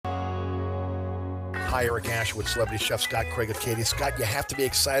Hi, Eric Asher with celebrity chef Scott Craig of Katie's. Scott, you have to be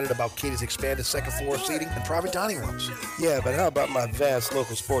excited about Katie's expanded second floor seating and private dining rooms. Yeah, but how about my vast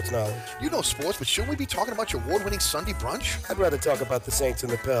local sports knowledge? You know sports, but shouldn't we be talking about your award-winning Sunday brunch? I'd rather talk about the Saints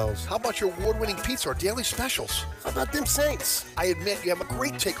and the Pels. How about your award-winning pizza or daily specials? How about them Saints? I admit you have a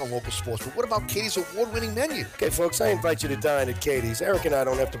great take on local sports, but what about Katie's award-winning menu? Okay, folks, I invite you to dine at Katie's. Eric and I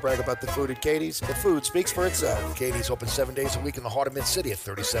don't have to brag about the food at Katie's. The food speaks for itself. Katie's open 7 days a week in the heart of Mid-City at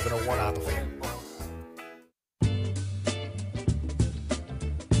 3701 Opperville.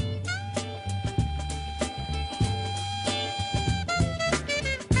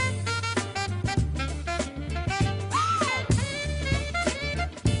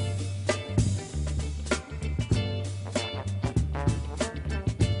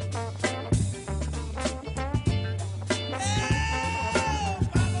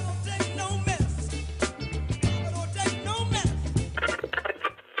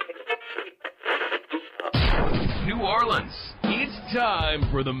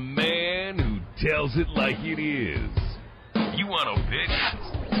 For the man who tells it like it is. You want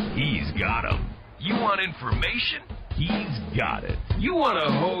opinions? He's got them. You want information? He's got it. You want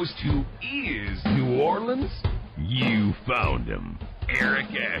a host who is New Orleans? You found him. Eric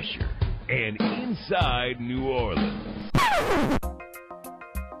Asher. And Inside New Orleans.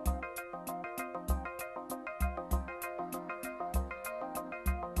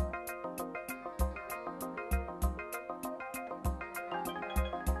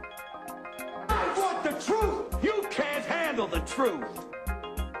 The truth.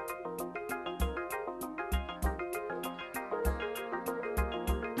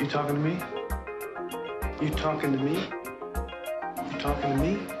 You talking to me? You talking to me? You talking to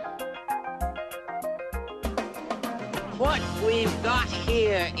me? What we've got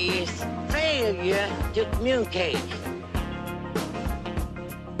here is failure to communicate.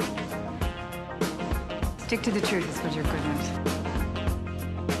 Stick to the truth is what you're good at.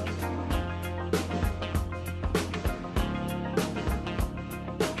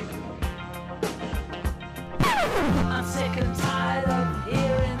 I'm sick and tired of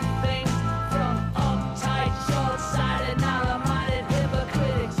hearing things from uptight, short-sighted, narrow-minded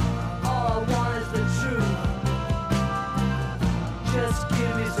hypocrites. All I want is the truth. Just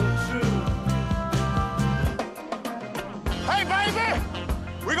give me some truth. Hey, baby!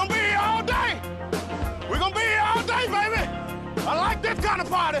 We're gonna be here all day! We're gonna be here all day, baby! I like this kind of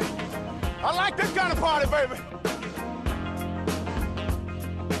party! I like this kind of party, baby!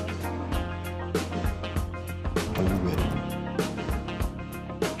 Are you ready?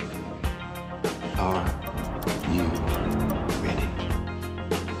 Are you ready?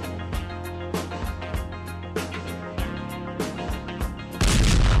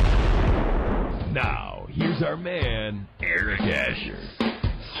 Now, here's our man, Eric Asher.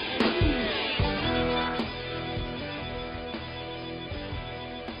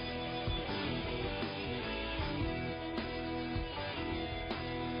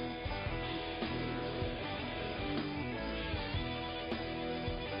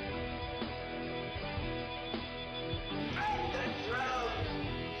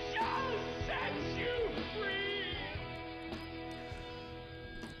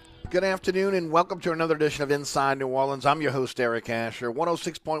 Good afternoon and welcome to another edition of Inside New Orleans. I'm your host, Eric Asher.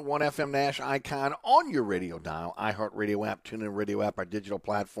 106.1 FM Nash Icon on your radio dial, iHeartRadio app, TuneIn Radio app, our digital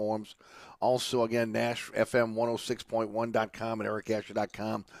platforms. Also, again, Nash FM106.1.com and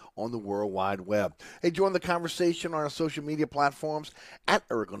ericasher.com on the World Wide Web. Hey, join the conversation on our social media platforms at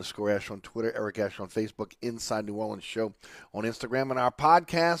Eric_Asher on Twitter, Eric Asher on Facebook, Inside New Orleans Show on Instagram. And our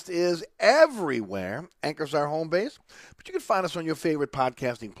podcast is everywhere. Anchor's our home base. But you can find us on your favorite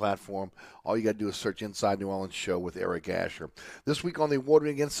podcasting platform. All you got to do is search Inside New Orleans Show with Eric Asher. This week on the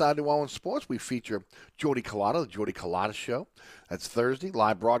award-winning Inside New Orleans Sports, we feature Jordy Culotta, the Jordy Culotta Show. That's Thursday,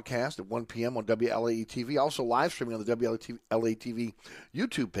 live broadcast at 1 p.m. on WLAE-TV. Also live streaming on the WLAE-TV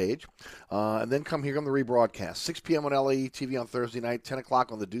YouTube page. And then come here on the rebroadcast. 6 p.m. on LAE-TV on Thursday night, 10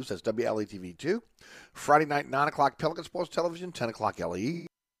 o'clock on The Deuce. That's WLAE-TV 2. Friday night, 9 o'clock, Pelican Sports Television, 10 o'clock LAE.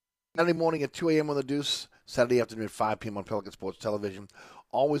 Saturday morning at 2 a.m. on The Deuce. Saturday afternoon at 5 p.m. on Pelican Sports Television.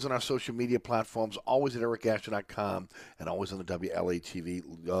 Always on our social media platforms, always at ericasher.com, and always on the WLAE-TV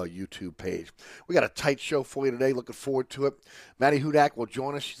YouTube page. We got a tight show for you today. Looking forward to it. Maddie Hudak will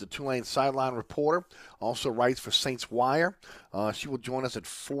join us. She's a Tulane sideline reporter. Also writes for Saints Wire. She will join us at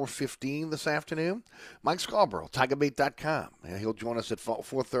 4:15 this afternoon. Mike Scarborough, TigerBait.com. And he'll join us at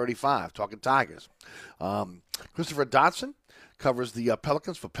 4:35, talking Tigers. Christopher Dotson covers the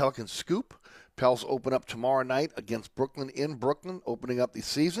Pelicans for Pelican Scoop. Pels open up tomorrow night against Brooklyn in Brooklyn, opening up the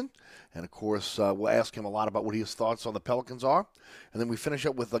season. And, of course, we'll ask him a lot about what his thoughts on the Pelicans are. And then we finish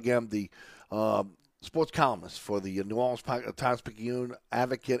up with, again, the sports columnist for the New Orleans Times-Picayune,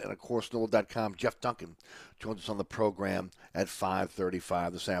 Advocate, and, of course, NOLA.com. Jeff Duncan joins us on the program at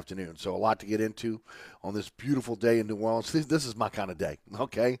 5:35 this afternoon. So a lot to get into on this beautiful day in New Orleans. This is my kind of day,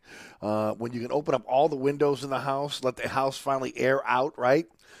 okay? When you can open up all the windows in the house, let the house finally air out, right?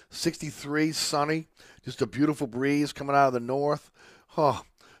 63, sunny, just a beautiful breeze coming out of the north. Oh,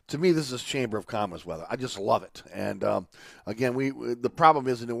 to me, this is Chamber of Commerce weather. I just love it. And, again, the problem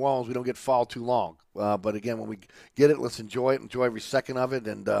is in New Orleans we don't get fall too long. But, again, when we get it, let's enjoy it, enjoy every second of it.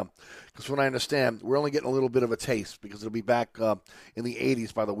 And because what I understand, we're only getting a little bit of a taste because it'll be back in the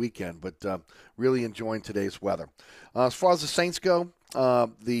 80s by the weekend. But really enjoying today's weather. As far as the Saints go,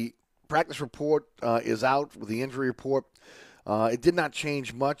 the practice report is out with the injury report. It did not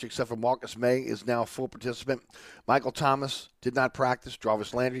change much except for Marcus May is now a full participant. Michael Thomas did not practice.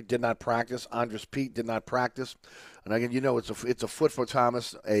 Jarvis Landry did not practice. Andres Pete did not practice. And again, it's a foot for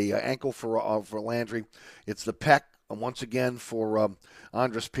Thomas, a ankle for Landry. It's the pec once again for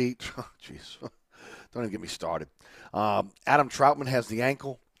Andres Pete. Jeez, don't even get me started. Adam Troutman has the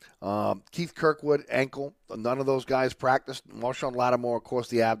ankle. Keith Kirkwood, ankle. None of those guys practiced. Marshawn Lattimore, of course,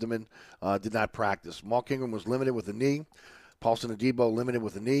 the abdomen, did not practice. Mark Ingram was limited with the knee. Paulson Adebo limited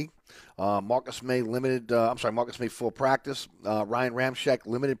with a knee. Marcus May full practice. Ryan Ramczyk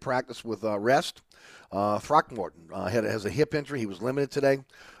limited practice with rest. Throckmorton has a hip injury. He was limited today.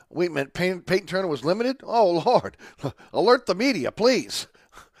 Wait a minute, Peyton Turner was limited? Oh, Lord. Alert the media, please.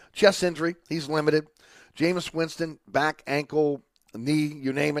 Chest injury, he's limited. Jameis Winston, back, ankle, knee,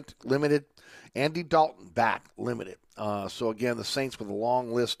 you name it, limited. Andy Dalton, back, limited. So, again, the Saints with a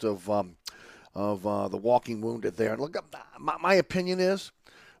long list of the walking wounded there. And look, my opinion is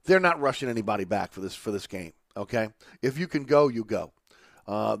they're not rushing anybody back for this game, okay? If you can go, you go.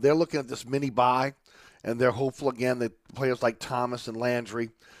 They're looking at this mini bye, and they're hopeful, again, that players like Thomas and Landry,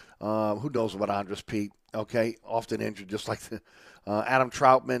 who knows about Andres Pete, okay, often injured, just like Adam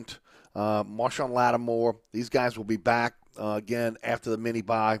Troutman, Marshawn Lattimore. These guys will be back, again, after the mini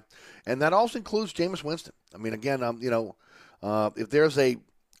bye. And that also includes Jameis Winston. I mean, again, if there's a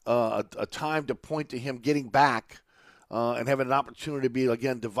time to point to him getting back and having an opportunity to be,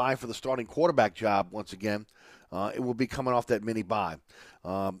 again, to vie for the starting quarterback job once again, it will be coming off that mini bye.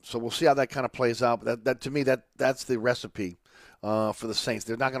 So we'll see how that kind of plays out. But that to me, that's the recipe for the Saints.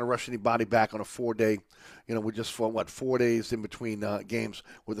 They're not going to rush anybody back on a 4-day, we're just for 4 days in between games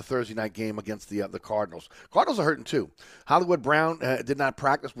with the Thursday night game against the Cardinals. Cardinals are hurting too. Hollywood Brown did not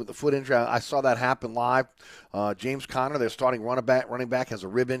practice with the foot injury. I saw that happen live. James Conner, their starting running back, has a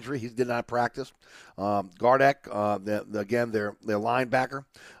rib injury. He did not practice. Gardeck, their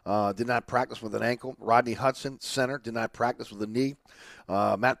linebacker, did not practice with an ankle. Rodney Hudson, center, did not practice with a knee.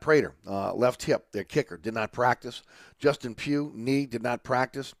 Matt Prater, left hip, their kicker, did not practice. Justin Pugh, knee, did not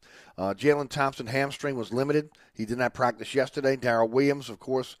practice. Jalen Thompson, hamstring, was limited. He did not practice yesterday. Darrell Williams, of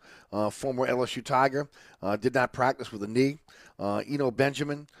course, former LSU Tiger, did not practice with a knee. Eno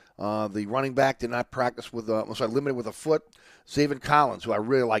Benjamin, the running back, did not practice limited with a foot. Zaven Collins, who I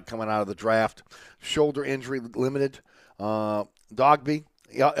really like coming out of the draft, shoulder injury, limited. Dogby,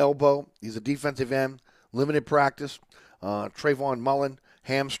 elbow, he's a defensive end, limited practice. Trayvon Mullen,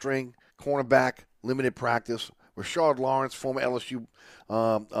 hamstring, cornerback, limited practice. Rashard Lawrence, former LSU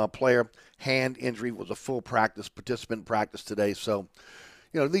player, hand injury, was a full participant practice today. So,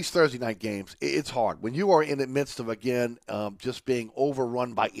 these Thursday night games, it's hard. When you are in the midst of, again, just being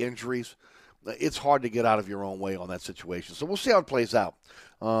overrun by injuries, it's hard to get out of your own way on that situation. So we'll see how it plays out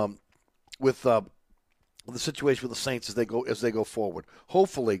with the situation with the Saints as they go forward.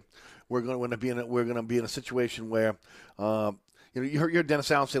 Hopefully, we're going to be in a situation where you heard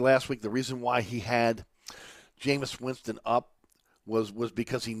Dennis Allen say last week the reason why he had Jameis Winston up was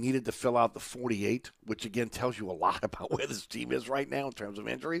because he needed to fill out the 48, which again tells you a lot about where this team is right now in terms of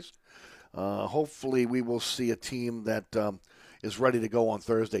injuries. Hopefully, we will see a team that is ready to go on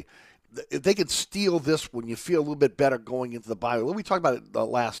Thursday. If they could steal this one, you feel a little bit better going into the bye. We talked about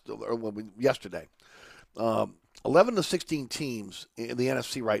it yesterday. 11 to 16 teams in the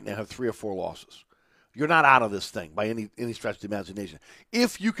NFC right now have 3 or 4 losses. You're not out of this thing by any stretch of the imagination.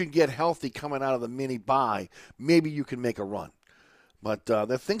 If you can get healthy coming out of the mini bye, maybe you can make a run. But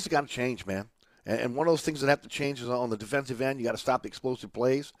the things have got to change, man. And one of those things that have to change is on the defensive end. You got to stop the explosive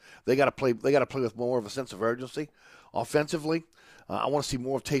plays. They got to play with more of a sense of urgency. Offensively, I want to see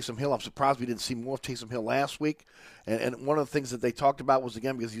more of Taysom Hill. I'm surprised we didn't see more of Taysom Hill last week. And one of the things that they talked about was,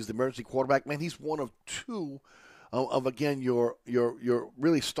 again, because he's the emergency quarterback, man, he's one of 2 of again, your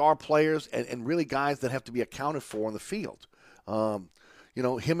really star players and really guys that have to be accounted for on the field. Him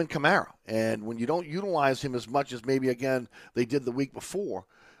and Kamara. And when you don't utilize him as much as maybe, again, they did the week before,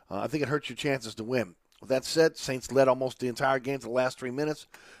 I think it hurts your chances to win. With that said, Saints led almost the entire game for the last 3 minutes.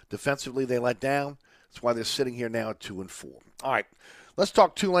 Defensively, they let down. That's why they're sitting here now at 2-4. All right, let's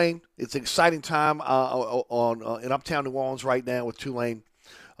talk Tulane. It's an exciting time in Uptown New Orleans right now with Tulane.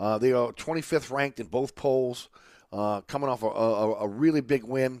 They are 25th ranked in both polls, coming off a really big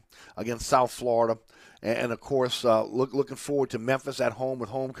win against South Florida. And of course, looking forward to Memphis at home with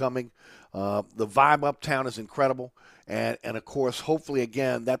homecoming. The vibe uptown is incredible. And of course, hopefully,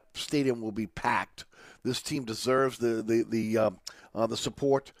 again, that stadium will be packed. This team deserves the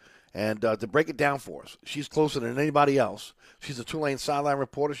support. And to break it down for us, she's closer than anybody else. She's a Tulane sideline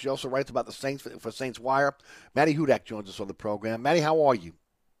reporter. She also writes about the Saints for Saints Wire. Maddie Hudak joins us on the program. Maddie, how are you?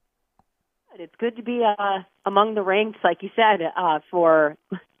 It's good to be among the ranks, like you said, for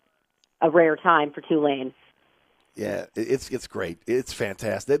a rare time for Tulane. Yeah, it's great. It's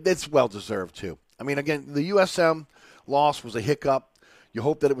fantastic. It's well-deserved, too. I mean, again, the USM loss was a hiccup. You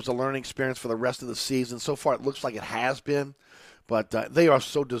hope that it was a learning experience for the rest of the season. So far, it looks like it has been. But they are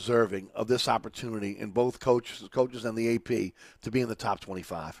so deserving of this opportunity in both coaches and the AP to be in the top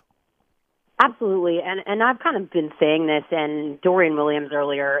 25. Absolutely. And I've kind of been saying this, and Dorian Williams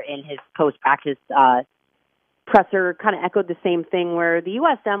earlier in his post-practice presser kind of echoed the same thing, where the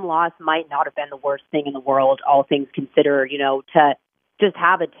USM loss might not have been the worst thing in the world, all things considered, to just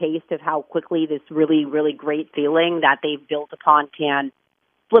have a taste of how quickly this really, really great feeling that they've built upon can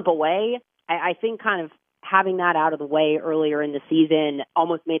slip away. I think kind of having that out of the way earlier in the season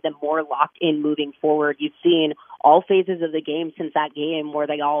almost made them more locked in moving forward. You've seen all phases of the game since that game where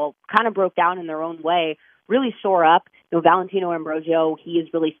they all kind of broke down in their own way, really shore up. Valentino Ambrosio, he has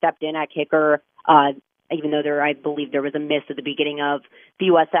really stepped in at kicker, even though I believe there was a miss at the beginning of the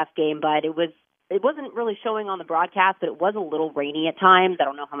USF game, but it wasn't really showing on the broadcast, but it was a little rainy at times. I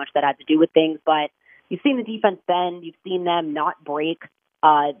don't know how much that had to do with things, but you've seen the defense bend. You've seen them not break.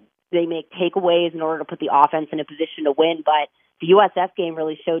 They make takeaways in order to put the offense in a position to win. But the USF game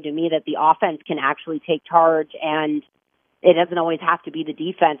really showed to me that the offense can actually take charge, and it doesn't always have to be the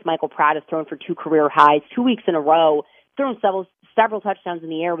defense. Michael Pratt has thrown for 2 career highs 2 weeks in a row, thrown several touchdowns in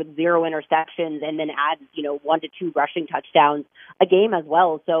the air with 0 interceptions, and then adds 1 to 2 rushing touchdowns a game as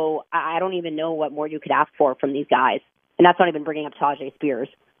well. So I don't even know what more you could ask for from these guys. And that's not even bringing up Tajay Spears.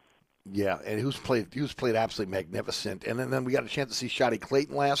 Yeah, and who's played absolutely magnificent. And then we got a chance to see Shotty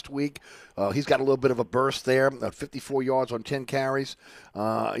Clayton last week. He's got a little bit of a burst there, 54 yards on 10 carries.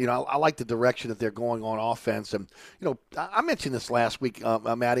 I like the direction that they're going on offense. And, I mentioned this last week,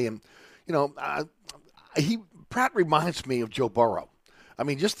 Maddie, and, Pratt reminds me of Joe Burrow. I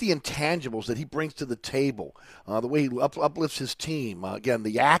mean, just the intangibles that he brings to the table, the way he uplifts his team, again,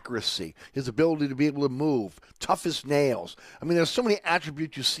 the accuracy, his ability to be able to move, tough as nails. I mean, there's so many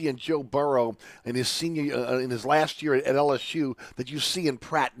attributes you see in Joe Burrow in his last year at LSU that you see in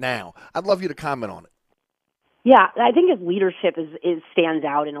Pratt now. I'd love you to comment on it. Yeah, I think his leadership stands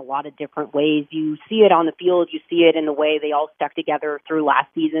out in a lot of different ways. You see it on the field. You see it in the way they all stuck together through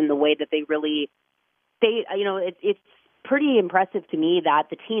last season, the way that they really stayed. It's pretty impressive to me that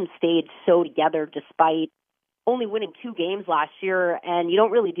the team stayed so together despite only winning 2 games last year. And you don't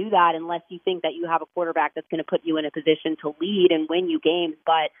really do that unless you think that you have a quarterback that's going to put you in a position to lead and win you games.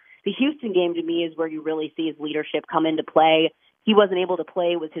 But the Houston game to me is where you really see his leadership come into play. He wasn't able to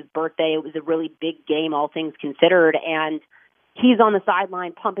play. It was his birthday. It was a really big game, all things considered. And he's on the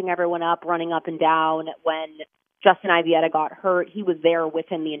sideline pumping everyone up, running up and down. When Justin Ivietta got hurt, he was there with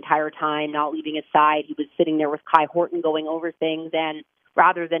him the entire time, not leaving his side. He was sitting there with Kai Horton going over things, and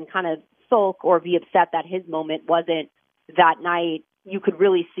rather than kind of sulk or be upset that his moment wasn't that night, you could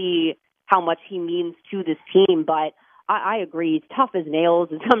really see how much he means to this team. But I agree, he's tough as nails,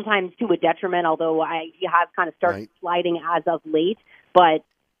 and sometimes to a detriment, although he has kind of started sliding as of late. But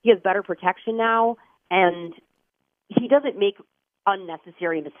he has better protection now, and he doesn't make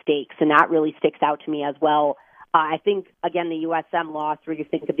unnecessary mistakes, and that really sticks out to me as well. I think, again, the USM loss, where you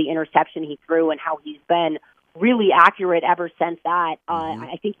think of the interception he threw and how he's been really accurate ever since that.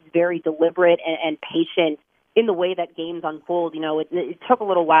 I think he's very deliberate and patient in the way that games unfold. It took a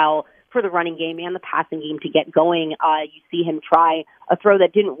little while for the running game and the passing game to get going. You see him try a throw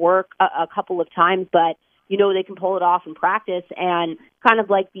that didn't work a couple of times, but, they can pull it off in practice. And kind of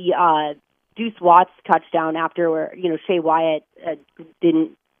like the Deuce Watts touchdown after where, Shea Wyatt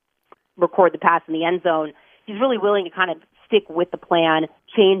didn't record the pass in the end zone. He's really willing to kind of stick with the plan,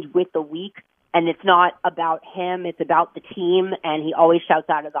 change with the week, and it's not about him, it's about the team, and he always shouts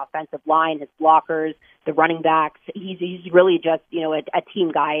out his offensive line, his blockers, the running backs. He's really just, a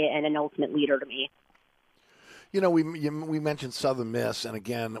team guy and an ultimate leader to me. We mentioned Southern Miss, and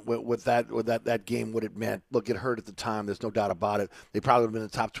again, with that game, what it meant. Look, it hurt at the time. There's no doubt about it. They probably would have been in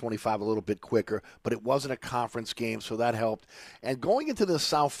the top 25 a little bit quicker, but it wasn't a conference game, so that helped. And going into the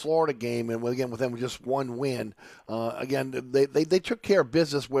South Florida game, and again with them with just one win, again they took care of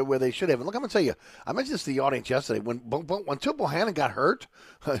business where they should have. And look, I'm going to tell you, I mentioned this to the audience yesterday. When Till Bohannon got hurt,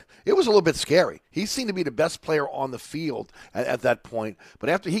 it was a little bit scary. He seemed to be the best player on the field at that point, but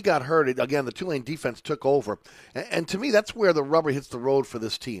after he got hurt, again the Tulane defense took over. And to me, that's where the rubber hits the road for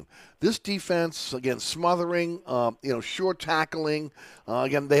this team. This defense, again, smothering, short tackling.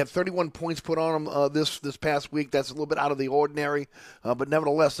 Again, they had 31 points put on them this past week. That's a little bit out of the ordinary. But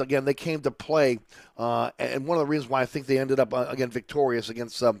nevertheless, again, they came to play. And one of the reasons why I think they ended up, again, victorious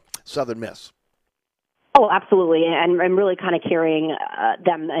against Southern Miss. Oh, absolutely. And I'm really kind of carrying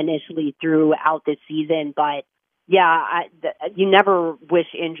them initially throughout this season. But yeah, you never wish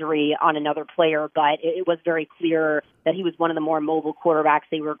injury on another player, but it was very clear that he was one of the more mobile quarterbacks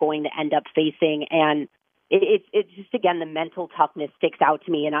they were going to end up facing. And it's just, again, the mental toughness sticks out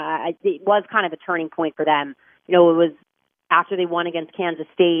to me. And it was kind of a turning point for them. It was after they won against Kansas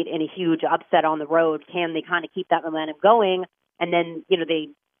State in a huge upset on the road. Can they kind of keep that momentum going? And then, they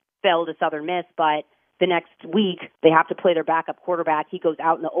fell to Southern Miss, but the next week, they have to play their backup quarterback. He goes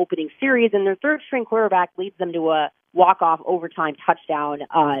out in the opening series, and their third-string quarterback leads them to a walk-off overtime touchdown.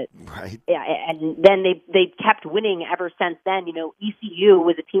 Right. And then they kept winning ever since then. ECU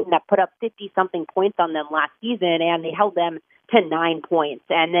was a team that put up 50-something points on them last season, and they held them to 9 points.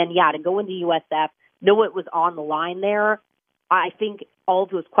 And then, to go into USF, know it was on the line there. I think all of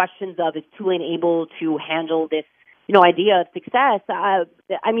those questions of is Tulane able to handle this idea of success.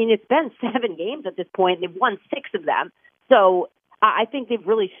 It's been 7 games at this point. They've won 6 of them. So I think they've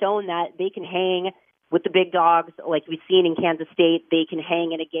really shown that they can hang with the big dogs like we've seen in Kansas State. They can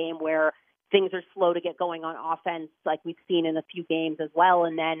hang in a game where things are slow to get going on offense like we've seen in a few games as well.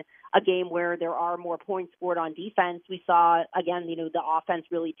 And then a game where there are more points scored on defense. We saw, again, the offense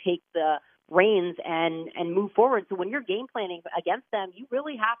really take the reins and move forward. So when you're game planning against them, you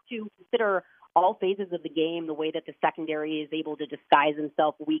really have to consider all phases of the game, the way that the secondary is able to disguise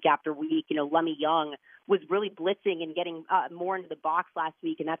himself week after week. Lemmy Young was really blitzing and getting more into the box last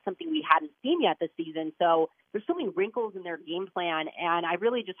week, and that's something we hadn't seen yet this season. So there's so many wrinkles in their game plan, and I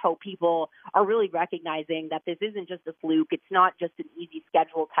really just hope people are really recognizing that this isn't just a fluke. It's not just an easy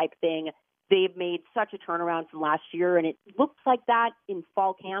schedule type thing. They've made such a turnaround from last year, and it looked like that in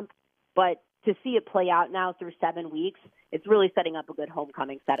fall camp, but to see it play out now through 7 weeks, it's really setting up a good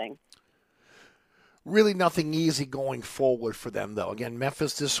homecoming setting. Really nothing easy going forward for them, though. Again,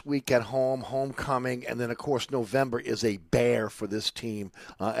 Memphis this week at home, homecoming, and then, of course, November is a bear for this team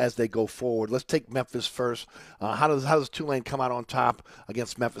as they go forward. Let's take Memphis first. How does Tulane come out on top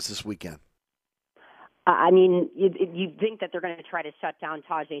against Memphis this weekend? You think that they're going to try to shut down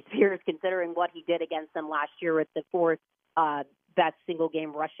Tyjae Spears, considering what he did against them last year with the 4th best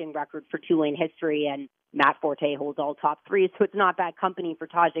single-game rushing record for Tulane history, and Matt Forte holds all top 3, so it's not bad company for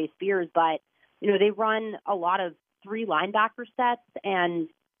Tyjae Spears, but they run a lot of 3 linebacker sets, and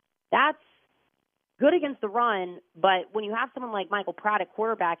that's good against the run. But when you have someone like Michael Pratt at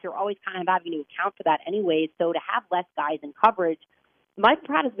quarterback, you're always kind of having to account for that anyway. So to have less guys in coverage, Mike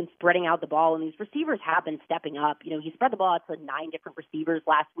Pratt has been spreading out the ball, and these receivers have been stepping up. He spread the ball out to 9 different receivers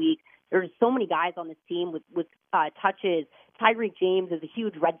last week. There's so many guys on this team with touches. Tyreek James is a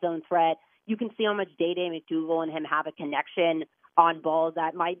huge red zone threat. You can see how much Day-Day McDougal and him have a connection on balls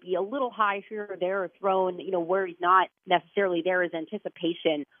that might be a little high here or there, or thrown, where he's not necessarily there. His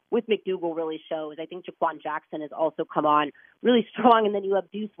anticipation with McDougal really shows. I think Jaquan Jackson has also come on really strong, and then you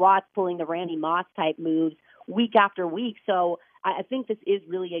have Deuce Watts pulling the Randy Moss type moves week after week. So I think this is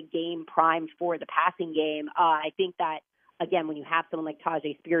really a game primed for the passing game. I think that, again, when you have someone like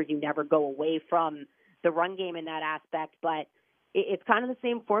Tyjae Spears, you never go away from the run game in that aspect, but it's kind of the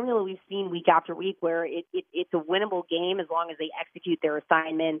same formula we've seen week after week, where it's a winnable game as long as they execute their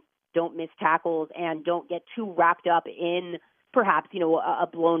assignments, don't miss tackles, and don't get too wrapped up in perhaps, a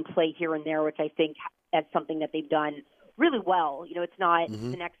blown play here and there, which I think that's something that they've done really well. It's not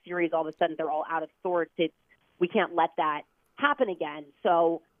the next series, all of a sudden they're all out of sorts. We can't let that happen again.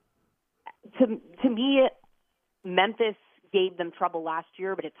 So to me, Memphis gave them trouble last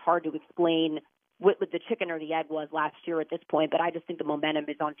year, but it's hard to explain what the chicken or the egg was last year at this point. But I just think the momentum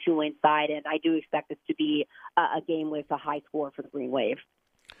is on Tulane's side, and I do expect this to be a game with a high score for the Green Wave.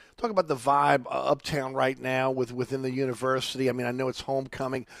 talk about the vibe uptown right now within the university. I mean, I know it's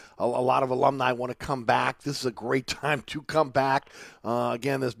homecoming. A lot of alumni want to come back. This is a great time to come back.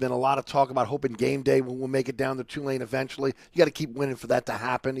 Again, there's been a lot of talk about hoping game day will make it down to Tulane eventually. You got to keep winning for that to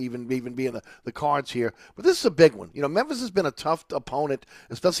happen, even being the cards here. But this is a big one. Memphis has been a tough opponent,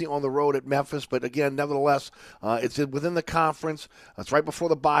 especially on the road at Memphis. But again, nevertheless, it's within the conference. It's right before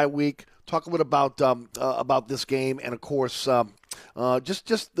the bye week. Talk a little about this game, and of course,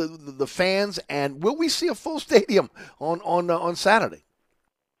 just the fans. And will we see a full stadium on Saturday?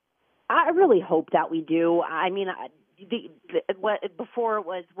 I really hope that we do. I mean, before it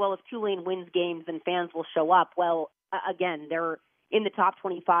was, well, if Tulane wins games, then fans will show up. Well, again, they're in the top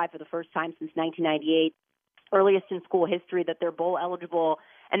 25 for the first time since 1998, earliest in school history that they're bowl eligible,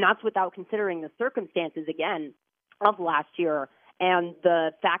 and that's without considering the circumstances again of last year. And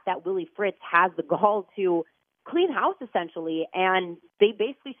the fact that Willie Fritz has the gall to clean house, essentially, and they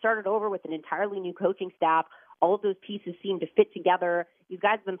basically started over with an entirely new coaching staff. All of those pieces seem to fit together. These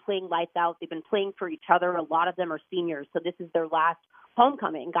guys have been playing lights out. They've been playing for each other. A lot of them are seniors, so this is their last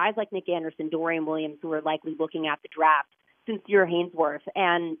homecoming. Guys like Nick Anderson, Dorian Williams, who are likely looking at the draft, Sincere Haynesworth,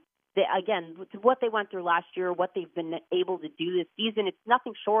 and again, what they went through last year, what they've been able to do this season, it's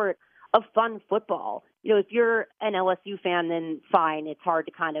nothing short of fun football. If you're an LSU fan, then fine. It's hard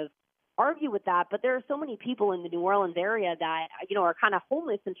to kind of argue with that. But there are so many people in the New Orleans area that, are kind of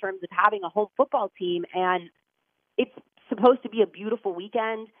homeless in terms of having a home football team. And it's supposed to be a beautiful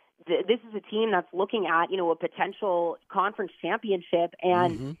weekend. This is a team that's looking at, a potential conference championship.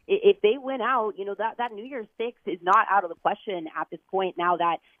 And if they win out, that New Year's Six is not out of the question at this point now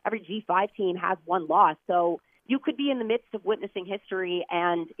that every G5 team has one loss. So you could be in the midst of witnessing history,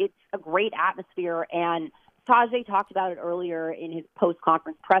 and it's a great atmosphere. And Tajay talked about it earlier in his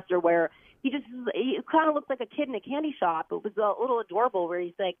post-conference presser where he kind of looked like a kid in a candy shop. It was a little adorable where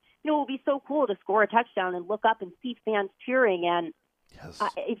he's like, it would be so cool to score a touchdown and look up and see fans cheering. And yes.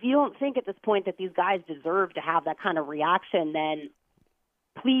 If you don't think at this point that these guys deserve to have that kind of reaction, then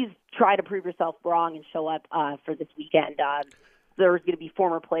please try to prove yourself wrong and show up for this weekend. There's going to be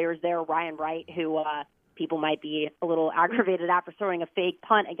former players there, Ryan Wright, who people might be a little aggravated after throwing a fake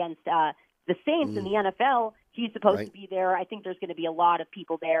punt against the Saints in the NFL. He's supposed to be there. I think there's going to be a lot of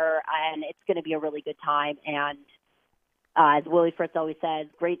people there, and it's going to be a really good time. And as Willie Fritz always says,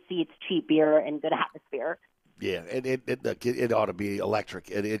 great seats, cheap beer, and good atmosphere. Yeah, it ought to be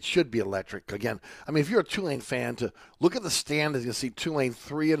electric. It should be electric. Again, I mean, if you're a Tulane fan, to look at the standings, you see Tulane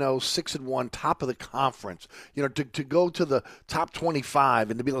 3-0, 6-1, top of the conference. To go to the top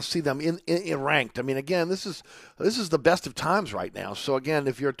 25 and to be able to see them in ranked. I mean, again, this is the best of times right now. So again,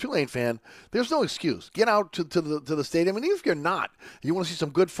 if you're a Tulane fan, there's no excuse. Get out to the stadium, and even if you're not, you want to see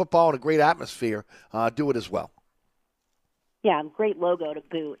some good football and a great atmosphere, do it as well. Yeah, great logo to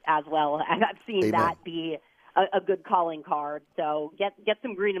boot as well. And I've seen that be a good calling card. So get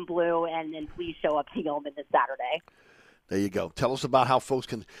some green and blue, and then please show up to Yeoman this Saturday. There you go. Tell us about how folks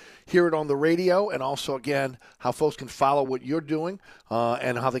can hear it on the radio, and also, again, how folks can follow what you're doing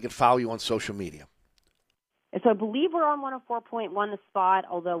and how they can follow you on social media. So I believe we're on 104.1 The Spot,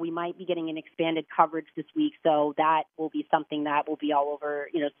 although we might be getting an expanded coverage this week. So that will be something that will be all over,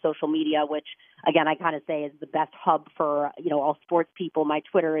 social media, which, again, I kind of say is the best hub for, all sports people. My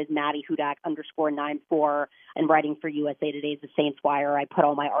Twitter is Maddie Hudak _94. I'm writing for USA Today's The Saints Wire. I put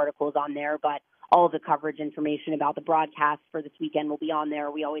all my articles on there, but all of the coverage information about the broadcast for this weekend will be on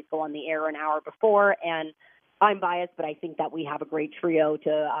there. We always go on the air an hour before, and I'm biased, but I think that we have a great trio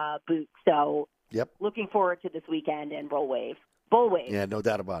to boot. So looking forward to this weekend and Bull Wave. Yeah, no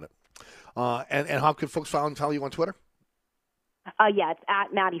doubt about it. And how can folks follow you on Twitter? It's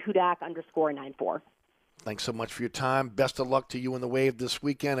at Maddie Hudak _94. Thanks so much for your time. Best of luck to you in the Wave this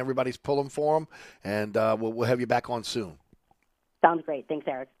weekend. Everybody's pulling for them, and we'll have you back on soon. Sounds great. Thanks,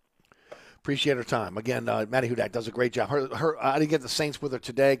 Eric. Appreciate her time. Again, Maddie Hudak does a great job. I didn't get the Saints with her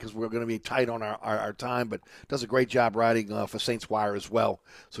today because we're going to be tight on our time, but does a great job writing for Saints Wire as well.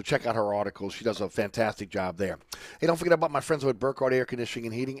 So check out her articles. She does a fantastic job there. Hey, don't forget about my friends over at Burkhardt Air Conditioning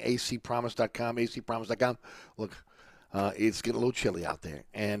and Heating, acpromise.com, acpromise.com. Look, it's getting a little chilly out there.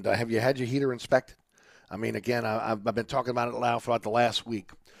 And have you had your heater inspected? I mean, again, I've been talking about it loud throughout the last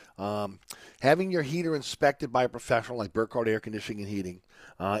week. Having your heater inspected by a professional like Burkhardt Air Conditioning and Heating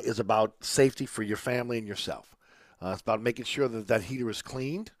is about safety for your family and yourself. It's about making sure that heater is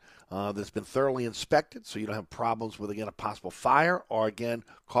cleaned, that's been thoroughly inspected so you don't have problems with, again, a possible fire or, again,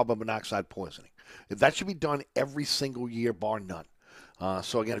 carbon monoxide poisoning. That should be done every single year, bar none.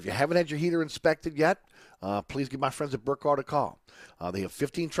 So, again, if you haven't had your heater inspected yet, please give my friends at Burkhardt a call. They have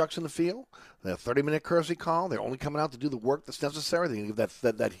 15 trucks in the field. They have a 30-minute courtesy call. They're only coming out to do the work that's necessary. They can give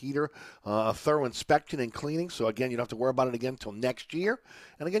that heater a thorough inspection and cleaning. So, again, you don't have to worry about it again until next year.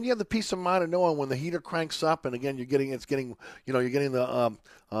 And, again, you have the peace of mind of knowing when the heater cranks up, and, again, we get into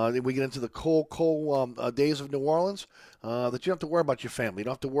the cold days of New Orleans, that you don't have to worry about your family. You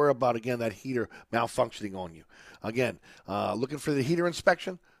don't have to worry about, again, that heater malfunctioning on you. Again, looking for the heater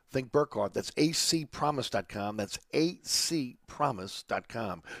inspection? Think Burkhardt. That's acpromise.com. That's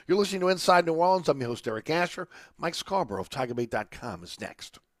acpromise.com. You're listening to Inside New Orleans. I'm your host, Eric Asher. Mike Scarborough of TigerBait.com is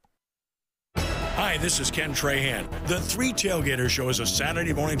next. Hi, this is Ken Trahan. The Three Tailgaters Show is a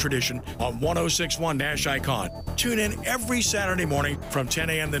Saturday morning tradition on 106.1 Nash Icon. Tune in every Saturday morning from 10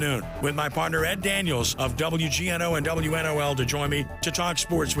 a.m. to noon with my partner Ed Daniels of WGNO and WNOL to join me to talk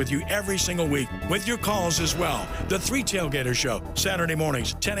sports with you every single week with your calls as well. The Three Tailgaters Show, Saturday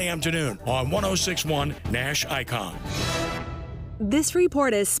mornings, 10 a.m. to noon on 106.1 Nash Icon. This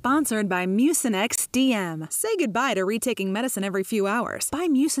report is sponsored by Mucinex DM. Say goodbye to retaking medicine every few hours. Buy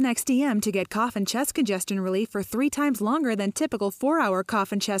Mucinex DM to get cough and chest congestion relief for 3 times longer than typical 4-hour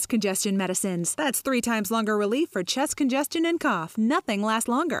cough and chest congestion medicines. That's 3 times longer relief for chest congestion and cough. Nothing lasts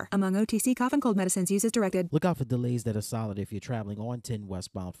longer. Among OTC cough and cold medicines, use as directed. Look out for delays that are solid if you're traveling on 10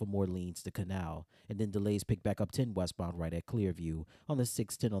 westbound from Orleans to Canal. And then delays pick back up 10 westbound right at Clearview. On the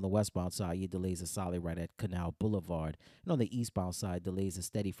 610 on the westbound side, your delays are solid right at Canal Boulevard. And on the eastbound side, delays are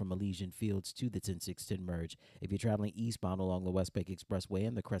steady from Elysian Fields to the 10610 merge. If you're traveling eastbound along the West Bank Expressway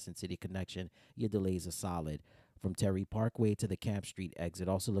and the Crescent City connection, your delays are solid. From Terry Parkway to the Camp Street exit.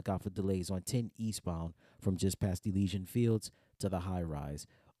 Also look out for delays on 10 eastbound from just past Elysian Fields to the high rise.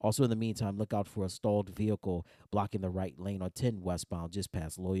 Also, in the meantime, look out for a stalled vehicle blocking the right lane on 10 westbound just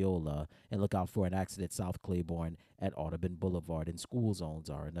past Loyola. And look out for an accident South Claiborne at Audubon Boulevard, and school zones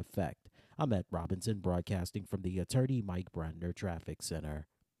are in effect. I'm Ed Robinson, broadcasting from the Attorney Mike Brandner Traffic Center.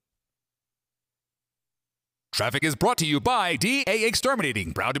 Traffic is brought to you by DA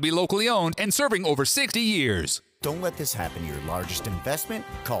Exterminating, proud to be locally owned and serving over 60 years. Don't let this happen to your largest investment.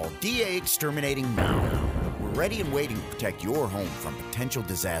 Call DA Exterminating now. We're ready and waiting to protect your home from potential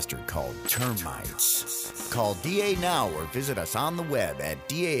disaster called termites. Call DA now or visit us on the web at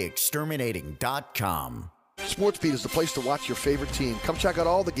daexterminating.com. SportsBeat is the place to watch your favorite team. Come check out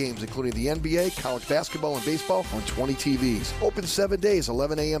all the games, including the NBA, college basketball, and baseball on 20 TVs. Open 7 days,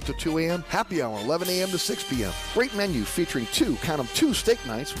 11 a.m. to 2 a.m. Happy hour, 11 a.m. to 6 p.m. Great menu featuring two steak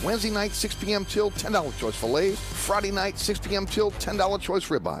nights. Wednesday night, 6 p.m. till $10 choice fillets. Friday night, 6 p.m. till $10 choice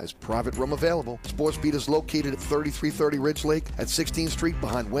ribeyes. Private room available. SportsBeat is located at 3330 Ridge Lake at 16th Street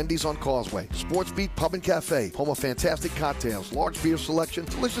behind Wendy's on Causeway. SportsBeat Pub and Cafe, home of fantastic cocktails, large beer selection,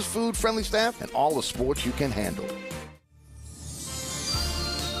 delicious food, friendly staff, and all the sports you can handle.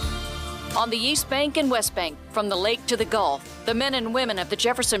 On the East Bank and West Bank, from the lake to the Gulf, the men and women of the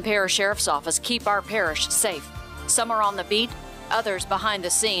Jefferson Parish Sheriff's Office keep our parish safe. Some are on the beat, others behind the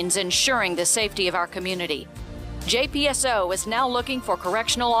scenes, ensuring the safety of our community. JPSO is now looking for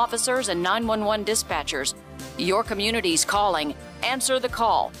correctional officers and 911 dispatchers. Your community's calling. Answer the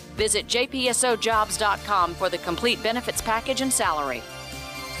call. Visit jpsojobs.com for the complete benefits package and salary.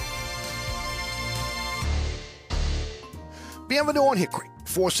 Bienvenue on Hickory,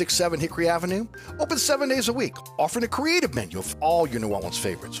 467 Hickory Avenue. Open 7 days a week, offering a creative menu of all your New Orleans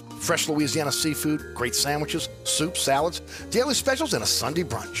favorites. Fresh Louisiana seafood, great sandwiches, soups, salads, daily specials, and a Sunday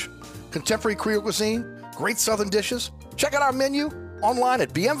brunch. Contemporary Creole cuisine, great Southern dishes. Check out our menu online at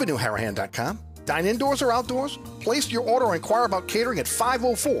bienvenueharahan.com. Dine indoors or outdoors. Place your order or inquire about catering at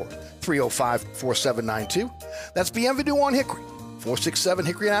 504-305-4792. That's Bienvenue on Hickory, 467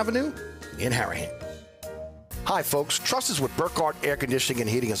 Hickory Avenue in Harahan. Hi, folks. Trust is what Burkhardt Air Conditioning and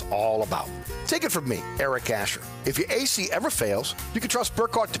Heating is all about. Take it from me, Eric Asher. If your AC ever fails, you can trust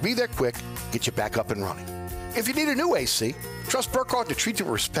Burkhardt to be there quick, get you back up and running. If you need a new AC, trust Burkhardt to treat you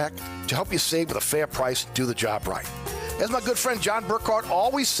with respect, to help you save with a fair price, do the job right. As my good friend John Burkhardt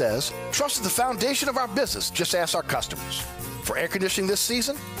always says, trust is the foundation of our business. Just ask our customers. For air conditioning this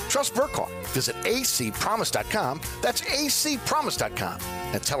season, trust Burkhardt. Visit acpromise.com. That's acpromise.com.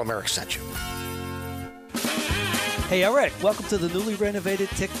 And tell them Eric sent you. Hey, Eric, welcome to the newly renovated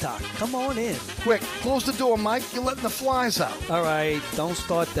TikTok. Come on in. Quick, close the door, Mike. You're letting the flies out. All right, don't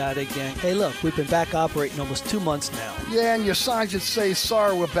start that again. Hey, look, we've been back operating almost 2 months now. Yeah, and your sign should say,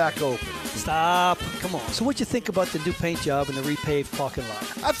 sorry, we're back open. Stop. Come on. So what you think about the new paint job and the repaved parking lot?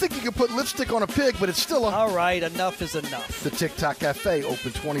 I think you can put lipstick on a pig, but it's still a... All right, enough is enough. The TikTok Cafe,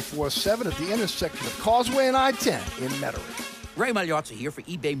 open 24/7 at the intersection of Causeway and I-10 in Metairie. Ray Magliozzi here for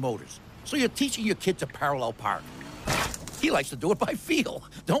eBay Motors. So you're teaching your kid to parallel park. He likes to do it by feel.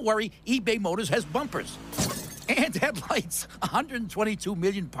 Don't worry, eBay Motors has bumpers and headlights. 122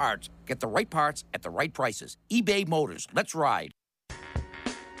 million parts. Get the right parts at the right prices. eBay Motors. Let's ride.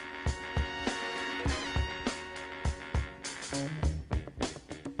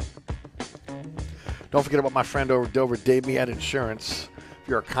 Don't forget about my friend over at Dover, Dave Miette Insurance. If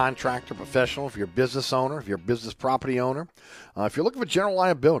you're a contractor, professional, if you're a business owner, if you're a business property owner, if you're looking for general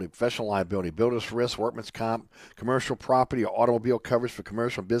liability, professional liability, builder's risk, workman's comp, commercial property, or automobile coverage for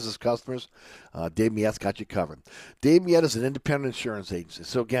commercial and business customers, Dave Miette's got you covered. Dave Miette is an independent insurance agency.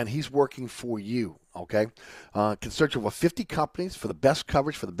 So, again, he's working for you. Okay, can search over 50 companies for the best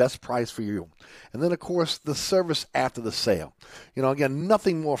coverage, for the best price for you. And then, of course, the service after the sale. You know, again,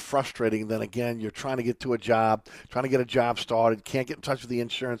 nothing more frustrating than, again, you're trying to get to a job, trying to get a job started, can't get in touch with the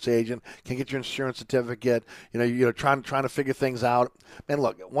insurance agent, can't get your insurance certificate, you're trying to figure things out. Man,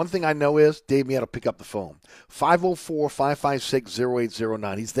 look, one thing I know is Dave Miette will pick up the phone.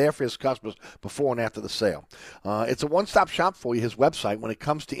 504-556-0809. He's there for his customers before and after the sale. It's a one-stop shop for you, his website, when it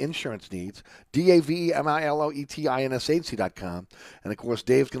comes to insurance needs, DAVEMILOETINSAgency.com. And, of course,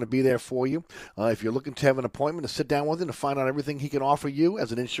 Dave's going to be there for you. If you're looking to have an appointment to sit down with him to find out everything he can offer you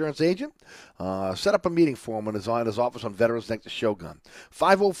as an insurance agent, set up a meeting for him in his office on Veterans next to Shogun.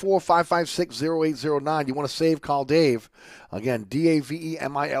 504-556-0809. You want to save, call Dave. Again,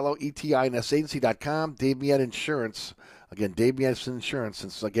 DAVEMILOETINSAgency.com. Dave Miette Insurance. Again, Dave Miette Insurance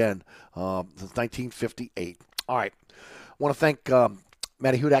since 1958. All right. I want to thank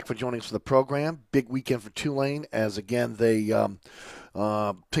Matty Hudak for joining us for the program. Big weekend for Tulane as, again, they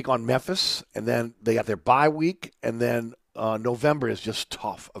take on Memphis, and then they got their bye week, and then November is just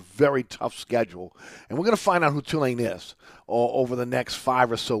tough, a very tough schedule. And we're going to find out who Tulane is over the next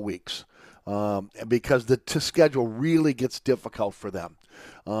 5 or so weeks because the schedule really gets difficult for them.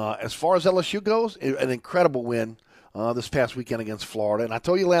 As far as LSU goes, an incredible win this past weekend against Florida. And I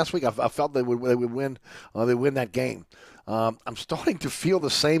told you last week I felt they would win. They win that game. I'm starting to feel the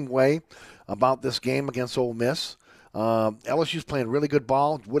same way about this game against Ole Miss. LSU's playing really good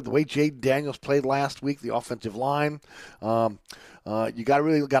ball. With the way Jaden Daniels played last week, the offensive line, you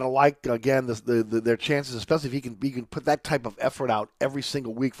really got to like, again, their chances, especially if he can put that type of effort out every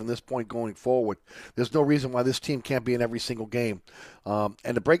single week from this point going forward. There's no reason why this team can't be in every single game.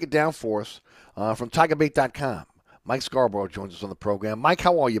 And to break it down for us, from TigerBait.com, Mike Scarborough joins us on the program. Mike,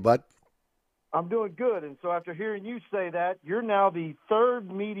 how are you, bud? I'm doing good. And so after hearing you say that, you're now the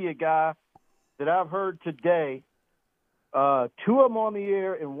third media guy that I've heard today. 2 of them on the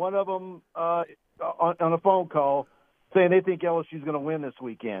air and one of them on a phone call saying they think LSU is going to win this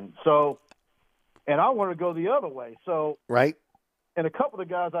weekend. So, and I want to go the other way. So, right. And a couple of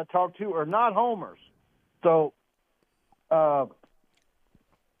the guys I talked to are not homers. So,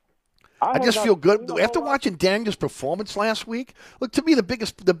 I just feel good after watching Daniel's performance last week. Look, to me, the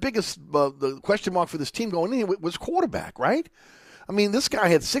biggest the question mark for this team going in was quarterback, right? I mean, this guy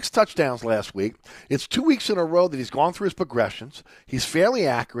had 6 touchdowns last week. It's 2 weeks in a row that he's gone through his progressions. He's fairly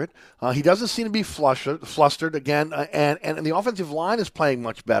accurate. He doesn't seem to be flustered again, and the offensive line is playing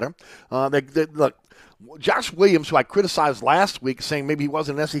much better. Look, Josh Williams, who I criticized last week, saying maybe he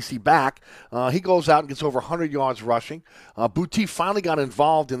wasn't an SEC back, he goes out and gets over 100 yards rushing. Boutte finally got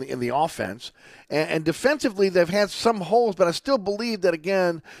involved in the offense. And defensively, they've had some holes, but I still believe that,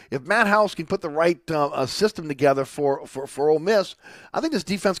 again, if Matt House can put the right system together for Ole Miss, I think this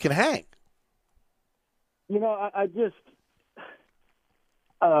defense can hang. You know, I just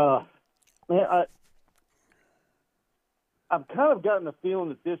I've kind of gotten the feeling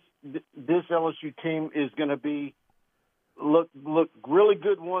that this LSU team is going to be look really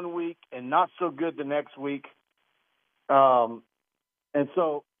good one week and not so good the next week. And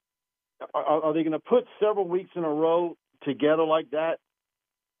so, are they going to put several weeks in a row together like that?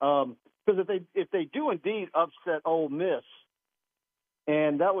 Because if they do indeed upset Ole Miss,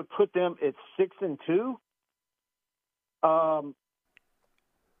 and that would put them at 6-2.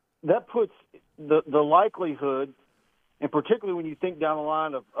 That puts the likelihood. And particularly when you think down the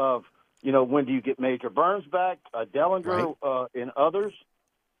line of when do you get Major Burns back, Dellinger, right. And others.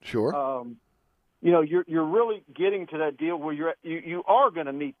 Sure. You're really getting to that deal where you are going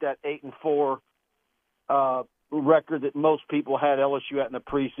to meet that 8-4 record that most people had LSU at in the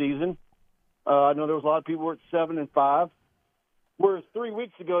preseason. I know there was a lot of people who were at 7-5. Whereas 3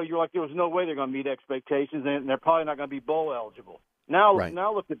 weeks ago, you're like, there was no way they're going to meet expectations, and they're probably not going to be bowl eligible. Now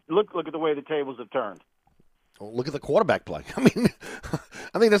look at the way the tables have turned. Look at the quarterback play. I mean,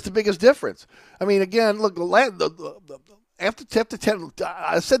 I think that's the biggest difference. I mean, again, look, after 10,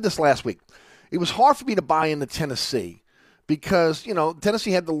 I said this last week. It was hard for me to buy into Tennessee because,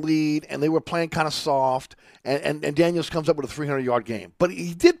 Tennessee had the lead and they were playing kind of soft, and Daniels comes up with a 300-yard game. But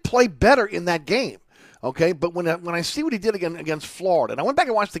he did play better in that game. Okay, but when I see what he did against Florida, and I went back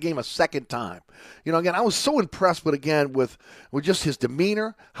and watched the game a second time, again, I was so impressed, but again, with just his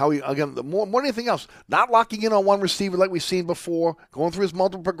demeanor, how he, again, more than anything else, not locking in on one receiver like we've seen before, going through his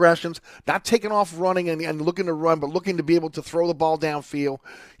multiple progressions, not taking off running and looking to run, but looking to be able to throw the ball downfield.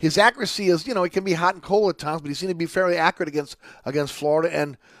 His accuracy is, it can be hot and cold at times, but he seemed to be fairly accurate against Florida.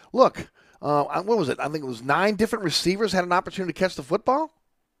 And look, what was it? I think it was 9 different receivers had an opportunity to catch the football.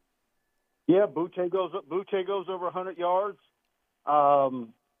 Yeah, Butte goes over 100 yards.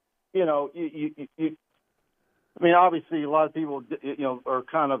 Obviously, a lot of people, are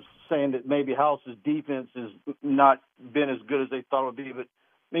kind of saying that maybe House's defense has not been as good as they thought it would be. But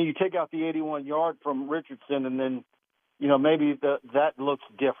you take out the 81-yard from Richardson, and then, maybe that looks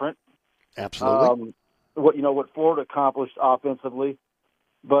different. Absolutely. What Florida accomplished offensively,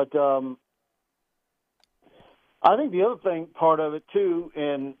 but I think the other part of it too,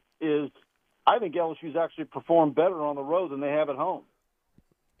 is. I think LSU's actually performed better on the road than they have at home.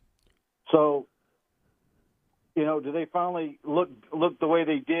 So, do they finally look the way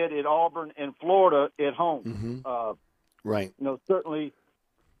they did at Auburn and Florida at home? Mm-hmm. Right. Certainly,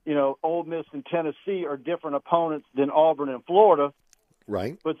 Ole Miss and Tennessee are different opponents than Auburn and Florida.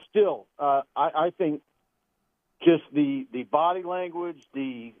 Right. But still, I think just the body language,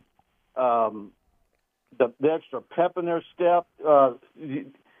 the extra pep in their step,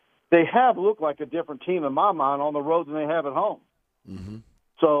 they have looked like a different team in my mind on the road than they have at home. Mm-hmm.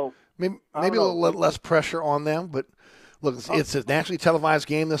 So maybe a little less pressure on them, but look, it's a nationally televised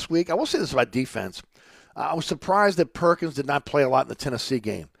game this week. I will say this about defense. I was surprised that Perkins did not play a lot in the Tennessee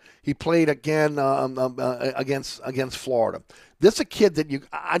game. He played again against Florida. This is a kid that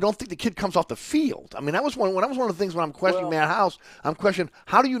I don't think the kid comes off the field. That was one of the things when I'm questioning Matt House. I'm questioning,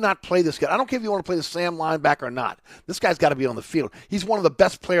 how do you not play this guy? I don't care if you want to play the Sam linebacker or not. This guy's got to be on the field. He's one of the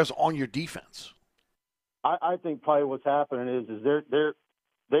best players on your defense. I think probably what's happening is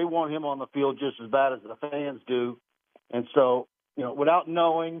they want him on the field just as bad as the fans do, and so without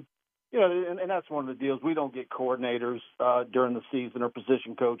knowing. And that's one of the deals. We don't get coordinators during the season or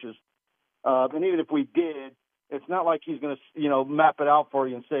position coaches. And even if we did, it's not like he's going to, map it out for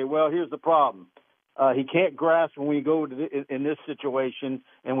you and say, well, here's the problem. He can't grasp when we go in this situation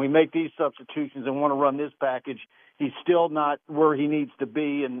and we make these substitutions and want to run this package. He's still not where he needs to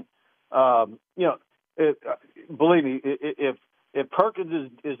be. And, believe me, if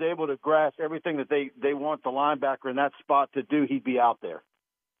Perkins is able to grasp everything that they want the linebacker in that spot to do, he'd be out there.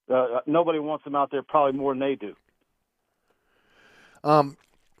 Nobody wants him out there probably more than they do.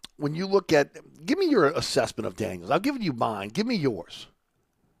 When you look at – give me your assessment of Daniels. I've given you mine. Give me yours.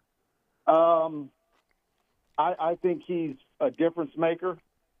 I think he's a difference maker.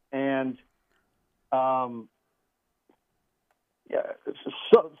 And, some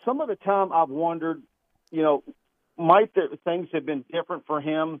of the time I've wondered, might things have been different for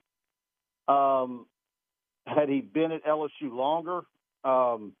him had he been at LSU longer?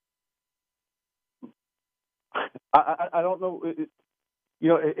 I don't know. Is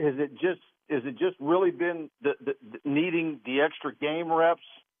it just really been the needing the extra game reps?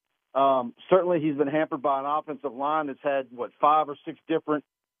 Certainly, he's been hampered by an offensive line that's had 5 or 6 different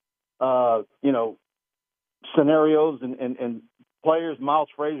scenarios and players. Miles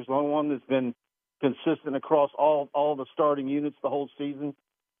Frazier's the only one that's been consistent across all the starting units the whole season.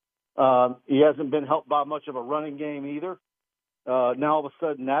 He hasn't been helped by much of a running game either. Now all of a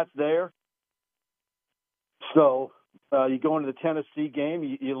sudden that's there. So you go into the Tennessee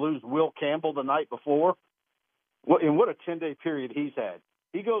game, you lose Will Campbell the night before. What a 10-day period he's had.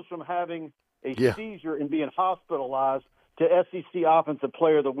 He goes from having a seizure and being hospitalized to SEC Offensive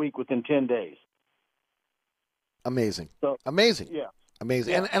Player of the Week within 10 days. Amazing. So, amazing. Yeah.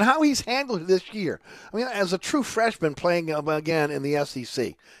 Amazing. Yeah. And how he's handled it this year. As a true freshman playing again in the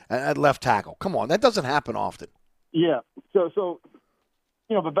SEC at left tackle. Come on, that doesn't happen often. Yeah. So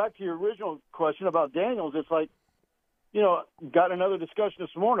but back to your original question about Daniels, it's like, got another discussion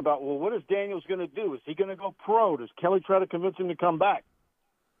this morning about, well, what is Daniels going to do? Is he going to go pro? Does Kelly try to convince him to come back?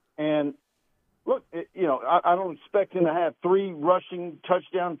 And look, I don't expect him to have 3 rushing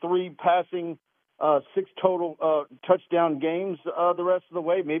touchdown, 3 passing, 6 total touchdown games the rest of the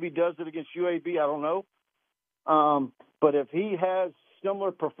way. Maybe he does it against UAB. I don't know. But if he has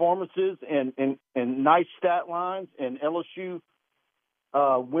similar performances and nice stat lines, and LSU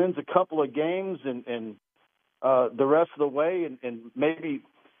wins a couple of games and the rest of the way, and maybe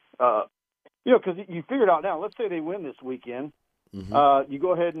because you figure it out now. Let's say they win this weekend. Mm-hmm. You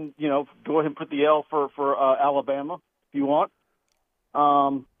go ahead and put the L for Alabama. you want.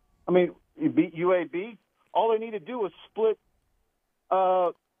 I mean, you beat UAB. All they need to do is split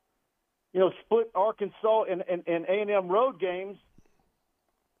Arkansas and A&M road games,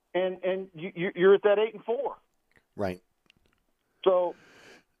 and you're at that 8-4. Right. So,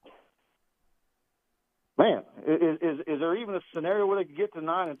 man, is there even a scenario where they could get to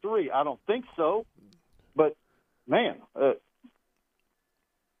 9-3? I don't think so. But, man,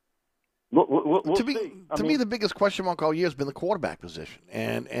 we'll to see. me, the biggest question mark all year has been the quarterback position,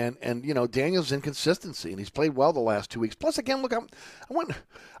 and Daniel's inconsistency, and he's played well the last 2 weeks. Plus, again, look,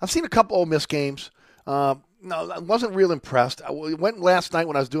 I've seen a couple Ole Miss games. No, I wasn't real impressed. I went last night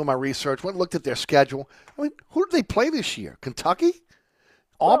when I was doing my research. Went and looked at their schedule. I mean, who did they play this year? Kentucky,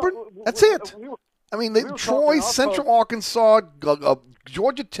 Auburn. That's it. I mean, Troy, Central Arkansas,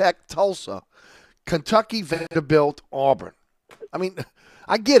 Georgia Tech, Tulsa, Kentucky, Vanderbilt, Auburn. I mean,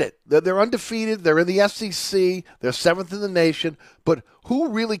 I get it. They're undefeated. They're in the SEC. They're 7th in the nation. But who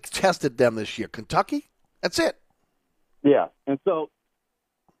really tested them this year? Kentucky? That's it. Yeah. And so,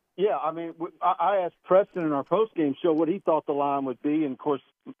 yeah, I mean, I asked Preston in our postgame show what he thought the line would be. And, of course,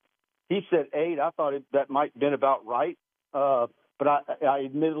 he said 8. I thought that might have been about right. But I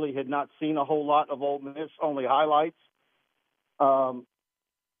admittedly had not seen a whole lot of Ole Miss, only highlights.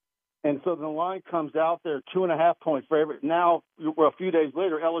 And so the line comes out there, 2.5-point favorite. Now, a few days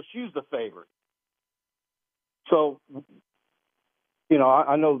later, LSU's the favorite. So,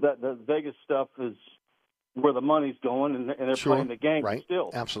 I know that the Vegas stuff is where the money's going, and they're playing the game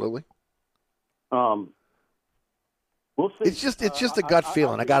still. Absolutely. We'll see. It's just a gut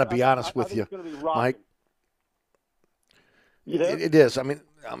feeling. I got to be honest with you, Mike. It is. I mean,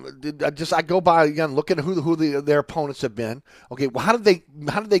 I go by again, looking at who their opponents have been. Okay, well, how did they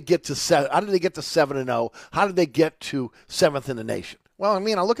get to 7-0? How did they get to 7th in the nation? Well, I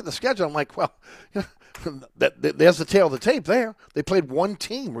mean, I look at the schedule. I'm like, well, there's the tail of the tape there. They played one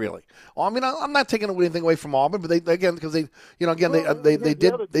team really. Well, I mean, I'm not taking anything away from Auburn, but they did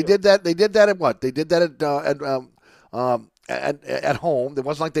that at what? They did that at home. It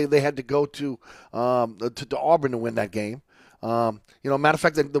wasn't like they had to go to Auburn to win that game. Matter of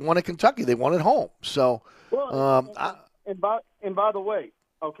fact, the one in Kentucky, they won at home. So, and by the way,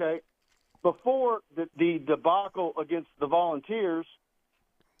 okay, before the debacle against the Volunteers,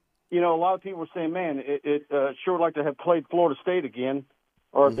 a lot of people were saying, man, it sure would like to have played Florida State again,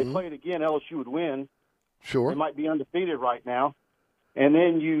 or if they played again, LSU would win. Sure, they might be undefeated right now, and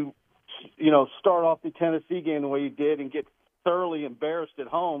then you start off the Tennessee game the way you did and get thoroughly embarrassed at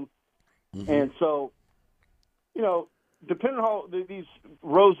home, and so, depending on how these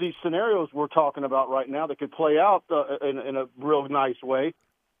rosy scenarios we're talking about right now that could play out in a real nice way,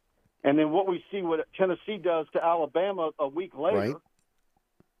 and then what we see what Tennessee does to Alabama a week later, right.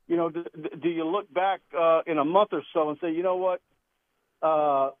 Do you look back in a month or so and say, you know what,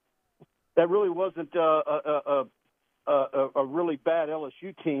 that really wasn't a really bad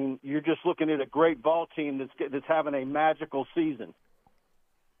LSU team. You're just looking at a great ball team that's having a magical season.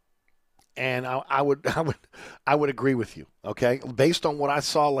 And I would agree with you. Okay, based on what I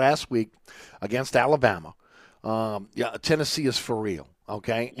saw last week against Alabama, Tennessee is for real.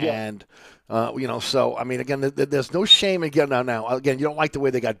 Okay, yeah. And so I mean, again, there's no shame again. Now, again, you don't like the way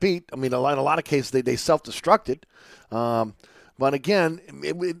they got beat. I mean, in a lot of cases they self-destructed. But again,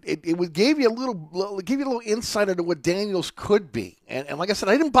 it would give you a little insight into what Daniels could be. And like I said,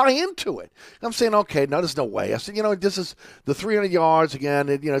 I didn't buy into it. I'm saying, okay, no, there's no way. I said, this is the 300 yards again.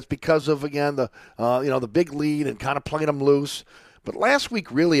 It's because of again the big lead and kind of playing them loose. But last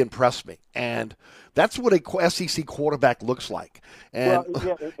week really impressed me, and that's what a SEC quarterback looks like. And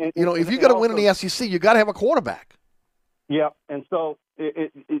if you're going to win in the SEC, you got to have a quarterback. Yeah, and so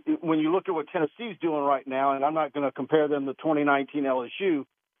when you look at what Tennessee's doing right now, and I'm not going to compare them to 2019 LSU,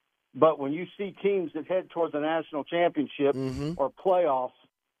 but when you see teams that head towards a national championship or playoffs,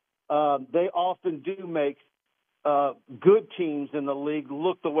 they often do make good teams in the league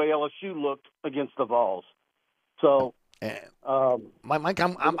look the way LSU looked against the Vols. So, Mike,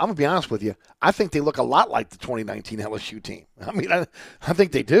 I'm going to be honest with you. I think they look a lot like the 2019 LSU team. I mean, I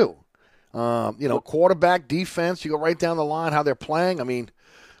think they do. Quarterback, defense, you go right down the line how they're playing. I mean,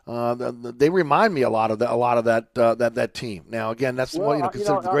 they remind me a lot of that team. Now, again, that's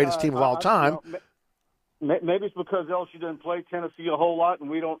considered the greatest team of all time. Maybe it's because LSU didn't play Tennessee a whole lot, and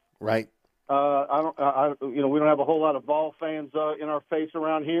we don't. Right. We don't have a whole lot of Vol fans in our face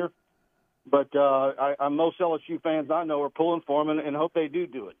around here. But most LSU fans I know are pulling for them and hope they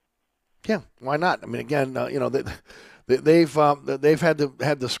do it. Yeah, why not? I mean, again, they've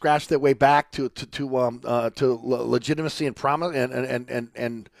had to scratch their way back to legitimacy and prominence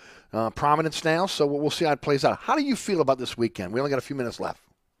now. So we'll see how it plays out. How do you feel about this weekend? We only got a few minutes left.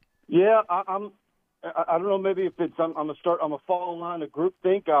 Yeah, I don't know. Maybe if it's I'm a fall in line to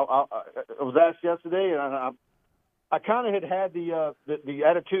groupthink. I was asked yesterday, and I kind of had the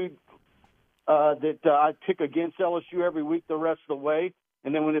attitude that I'd pick against LSU every week the rest of the way,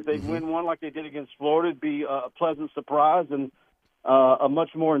 and then if they win one like they did against Florida, it'd be a pleasant surprise and a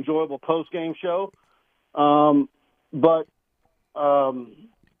much more enjoyable post game show. But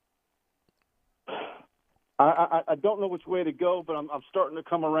I don't know which way to go, but I'm starting to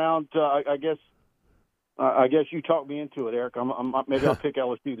come around. I guess you talked me into it, Eric. Maybe I'll pick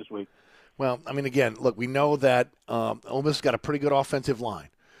LSU this week. Well, I mean, again, look, we know that Ole Miss got a pretty good offensive line.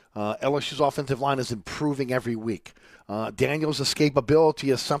 LSU's offensive line is improving every week. Daniel's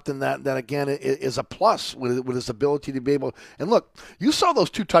escapability is something that again, is a plus with his ability to be able. And look, you saw those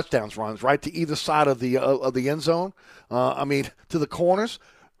 2 touchdowns runs, right, to either side of the end zone. I mean, to the corners.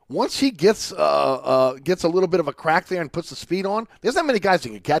 Once he gets a little bit of a crack there and puts the speed on, there's not many guys that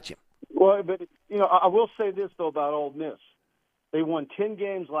can catch him. Well, but I will say this though about Ole Miss: they won 10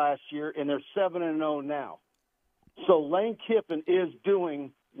 games last year, and they're 7-0 now. So Lane Kiffin is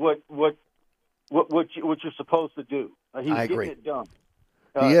doing what you're supposed to do. He's I agree. Getting it done.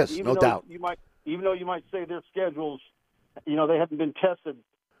 He is, no doubt. Even though you might say their schedules, they haven't been tested.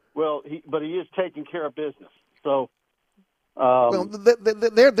 Well, but he is taking care of business. So. Well,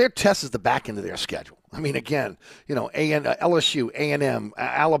 their test is the back end of their schedule. I mean, again, LSU, A&M,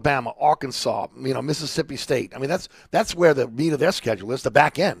 Alabama, Arkansas, Mississippi State. I mean, that's where the meat of their schedule is, the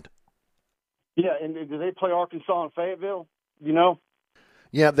back end. Yeah, and do they play Arkansas and Fayetteville?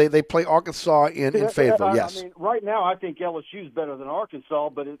 Yeah, they play Arkansas in Fayetteville, yes. I mean, right now I think LSU's better than Arkansas,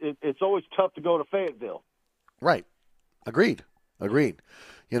 but it's always tough to go to Fayetteville. Right. Agreed.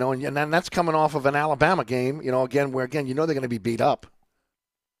 And that's coming off of an Alabama game, again, where, again, they're going to be beat up.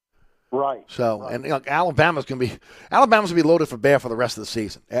 Right. So, right. And Alabama's going to be loaded for bear for the rest of the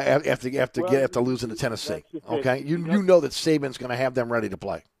season after losing to Tennessee. Okay? You know that Saban's going to have them ready to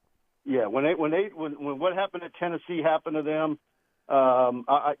play. Yeah, when what happened at Tennessee happened to them,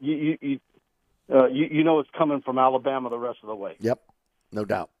 you know it's coming from Alabama the rest of the way. Yep. No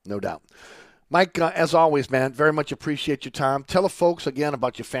doubt. Mike, as always, man, very much appreciate your time. Tell the folks again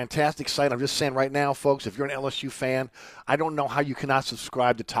about your fantastic site. I'm just saying right now, folks, if you're an LSU fan, I don't know how you cannot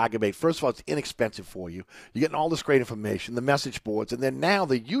subscribe to Tiger Bait. First of all, it's inexpensive for you. You're getting all this great information, the message boards, and then now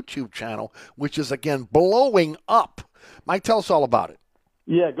the YouTube channel, which is, again, blowing up. Mike, tell us all about it.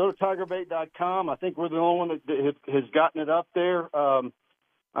 Yeah, go to TigerBait.com. I think we're the only one that has gotten it up there. In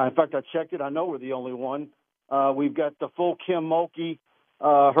fact, I checked it. I know we're the only one. We've got the full Kim Mulkey.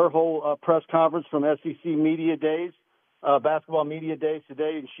 Her whole press conference from SEC Media Days, Basketball Media Days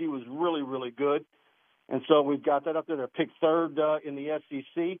today, and she was really, really good. And so we've got that up there. They're picked third in the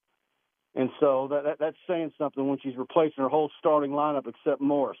SEC. And so that's saying something when she's replacing her whole starting lineup except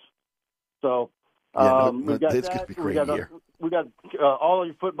Morris. So we got that. We got all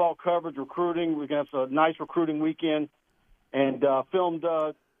your football coverage, recruiting. We're going to have a nice recruiting weekend. And filmed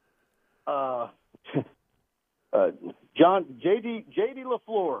John David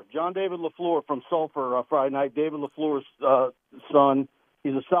LaFleur from Sulphur Friday night. David LaFleur's son.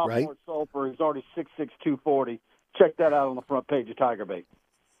 He's a sophomore at Sulphur. He's already 6'6", 240. Check that out on the front page of Tiger Bait.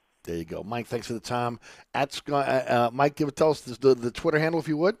 There you go, Mike. Thanks for the time. Mike, tell us the Twitter handle if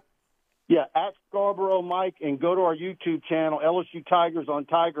you would. Yeah, at Scarborough Mike, and go to our YouTube channel, LSU Tigers on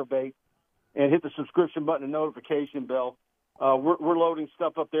Tiger Bait, and hit the subscription button and notification bell. We're loading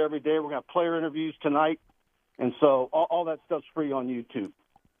stuff up there every day. We're going to have player interviews tonight. And so all that stuff's free on YouTube.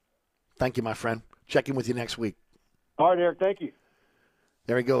 Thank you, my friend. Check in with you next week. All right, Eric. Thank you.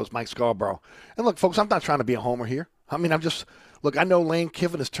 There he goes, Mike Scarborough. And look, folks, I'm not trying to be a homer here. I mean, I know Lane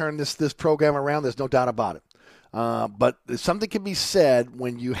Kiffin has turned this program around. There's no doubt about it. But something can be said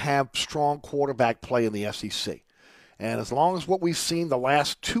when you have strong quarterback play in the SEC. And as long as what we've seen the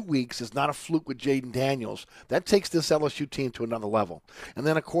last 2 weeks is not a fluke with Jaden Daniels, that takes this LSU team to another level. And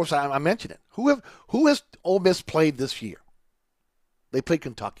then, of course, I mentioned it. Who has Ole Miss played this year? They played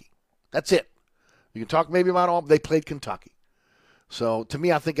Kentucky. That's it. You can talk maybe about all, but they played Kentucky. So, to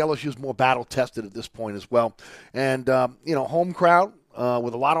me, I think LSU is more battle-tested at this point as well. And, home crowd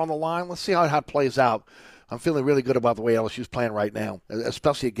with a lot on the line. Let's see how it plays out. I'm feeling really good about the way LSU's playing right now,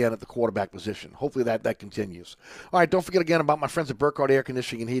 especially again at the quarterback position. Hopefully that continues. All right, don't forget again about my friends at Burkhardt Air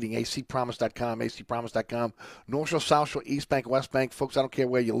Conditioning and Heating, acpromise.com, acpromise.com, North Shore, South Shore, East Bank, West Bank. Folks, I don't care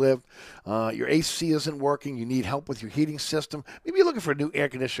where you live. Your AC isn't working. You need help with your heating system. Maybe you're looking for a new air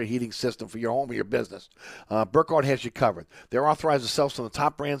conditioner heating system for your home or your business. Burkhardt has you covered. They're authorized to sell some of the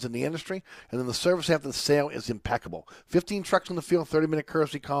top brands in the industry, and then the service after the sale is impeccable. 15 trucks in the field, 30-minute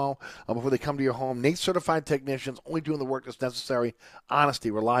courtesy call before they come to your home. NATE certified technicians, only doing the work that's necessary.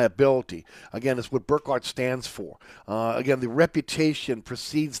 Honesty, reliability. Again, it's what Burkhardt stands for. Again, the reputation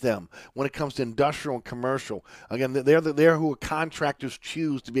precedes them when it comes to industrial and commercial. Again, they're who contractors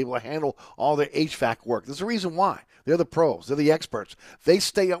choose to be able to handle all their HVAC work. There's a reason why. They're the pros. They're the experts. They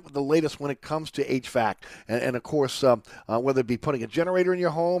stay up with the latest when it comes to HVAC. And of course, whether it be putting a generator in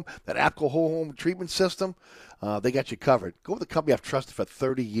your home, that APCO whole home treatment system, they got you covered. Go with the company I've trusted for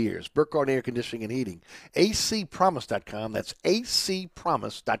 30 years, Burkhardt Air Conditioning and Heating. acpromise.com. That's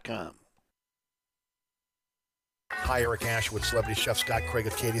acpromise.com. Hi, Eric Ashwood, celebrity chef Scott Craig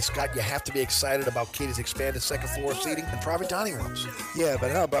of Katie's. Scott, you have to be excited about Katie's expanded second floor seating and private dining rooms. Yeah,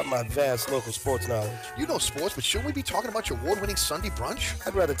 but how about my vast local sports knowledge? You know sports, but shouldn't we be talking about your award-winning Sunday brunch?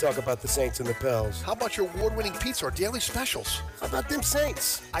 I'd rather talk about the Saints and the Pels. How about your award-winning pizza or daily specials? How about them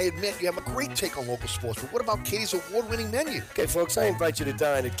Saints? I admit you have a great take on local sports, but what about Katie's award-winning menu? Okay, folks, I invite you to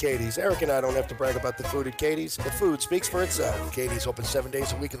dine at Katie's. Eric and I don't have to brag about the food at Katie's. The food speaks for itself. Katie's open 7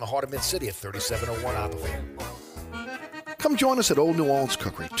 days a week in the heart of Mid-City at 3701 Opperville. Come join us at Old New Orleans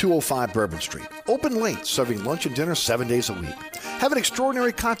Cookery, 205 Bourbon Street. Open late, serving lunch and dinner 7 days a week. Have an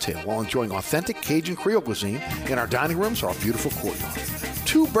extraordinary cocktail while enjoying authentic Cajun Creole cuisine in our dining rooms or our beautiful courtyard.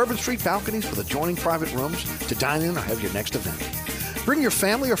 2 Bourbon Street balconies with adjoining private rooms to dine in or have your next event. Bring your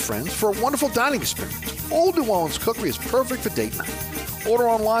family or friends for a wonderful dining experience. Old New Orleans Cookery is perfect for date night. Order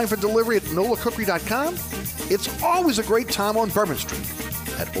online for delivery at nolacookery.com. It's always a great time on Bourbon Street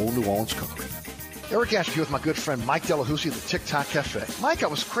at Old New Orleans Cookery. Eric Ashby with my good friend Mike Delahousie at the Tic Tac Cafe. Mike, I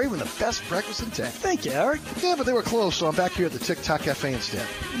was craving the best breakfast in town. Thank you, Eric. Yeah, but they were closed, so I'm back here at the Tic Tac Cafe instead.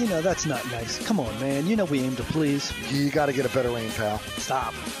 You know, that's not nice. Come on, man. You know we aim to please. You got to get a better aim, pal.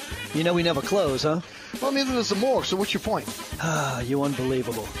 Stop. You know we never close, huh? Well, neither does the morgue, so what's your point? You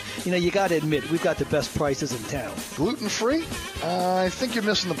unbelievable. You know, you got to admit, we've got the best prices in town. Gluten-free? I think you're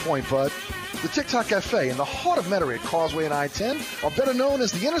missing the point, bud. The Tic Tac Cafe in the heart of Metairie at Causeway and I-10 are better known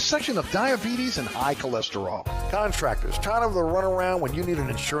as the intersection of diabetes and high cholesterol. Contractors, tired of the runaround when you need an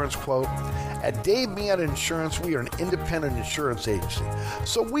insurance quote? At Dave Miata Insurance, we are an independent insurance agency,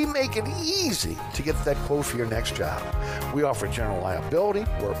 so we make it easy to get that quote for your next job. We offer general liability,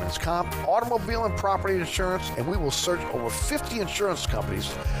 workman's comp, automobile and property insurance, and we will search over 50 insurance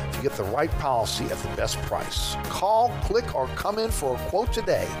companies to get the right policy at the best price. Call, click, or come in for a quote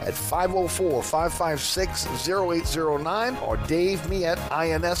today at 504-556-0809 or Dave Me at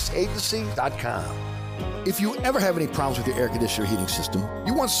insagency.com. If you ever have any problems with your air conditioner heating system,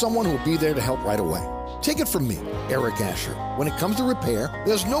 you want someone who will be there to help right away. Take it from me, Eric Asher. When it comes to repair,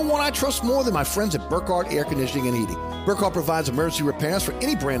 there's no one I trust more than my friends at Burkhardt Air Conditioning and Heating. Burkhardt provides emergency repairs for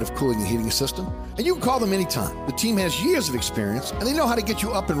any brand of cooling and heating system, and you can call them anytime. The team has years of experience, and they know how to get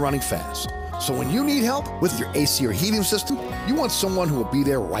you up and running fast. So when you need help with your AC or heating system, you want someone who will be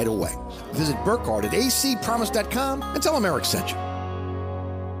there right away. Visit Burkhardt at acpromise.com and tell them Eric sent you.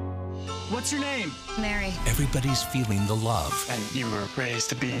 What's your name? Mary. Everybody's feeling the love. And you were raised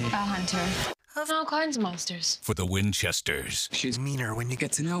to be a hunter of all kinds of monsters. For the Winchesters. She's meaner when you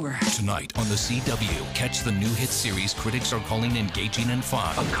get to know her. Tonight on the CW, catch the new hit series critics are calling engaging and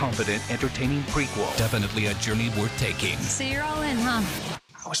fun. A confident, entertaining prequel. Definitely a journey worth taking. So you're all in, huh?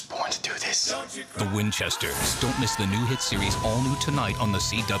 I was born to do this. The Winchesters. Don't miss the new hit series all new tonight on the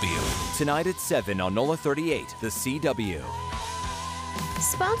CW. Tonight at 7 on NOLA 38, the CW.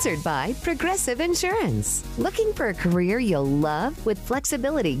 Sponsored by Progressive Insurance. Looking for a career you'll love with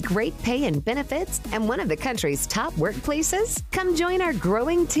flexibility, great pay and benefits, and one of the country's top workplaces? Come join our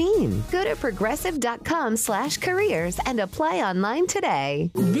growing team. Go to progressive.com/careers and apply online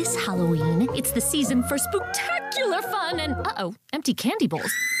today. This Halloween, it's the season for spooktacular fun and, empty candy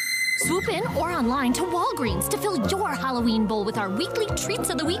bowls. Swoop in or online to Walgreens to fill your Halloween bowl with our weekly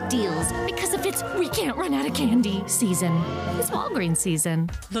Treats of the Week deals. Because if it's we can't run out of candy season, it's Walgreens season.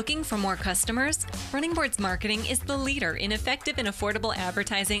 Looking for more customers? Running Boards Marketing is the leader in effective and affordable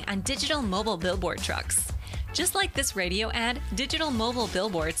advertising on digital mobile billboard trucks. Just like this radio ad, digital mobile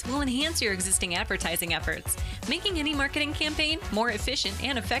billboards will enhance your existing advertising efforts, making any marketing campaign more efficient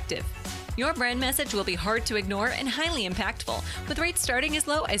and effective. Your brand message will be hard to ignore and highly impactful, with rates starting as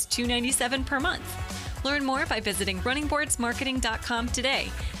low as $2.97 per month. Learn more by visiting runningboardsmarketing.com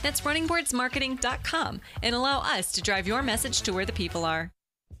today. That's runningboardsmarketing.com, and allow us to drive your message to where the people are.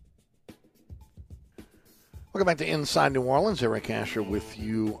 Welcome back to Inside New Orleans. Eric Asher with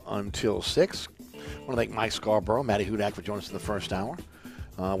you until 6. I want to thank Mike Scarborough, Matty Hudak for joining us in the first hour.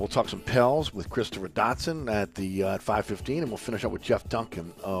 We'll talk some Pels with Christopher Dotson at 5:15, and we'll finish up with Jeff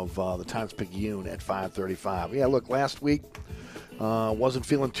Duncan of the Times-Picayune at 5:35. Yeah, look, last week wasn't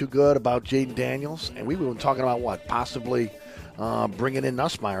feeling too good about Jaden Daniels, and we were talking about what? Possibly bringing in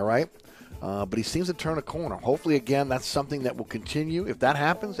Nussmeier, right? But he seems to turn a corner. Hopefully, again, that's something that will continue. If that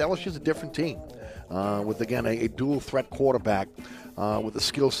happens, LSU's a different team with, again, a dual-threat quarterback with the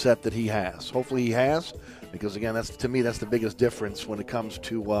skill set that he has. Hopefully he has. Because, again, that's the biggest difference when it comes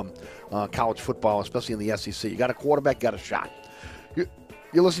to college football, especially in the SEC. You got a quarterback, got a shot.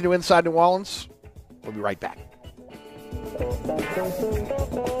 You're listening to Inside New Orleans. We'll be right back.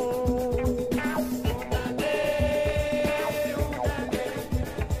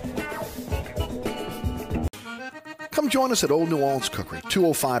 Come join us at Old New Orleans Cookery,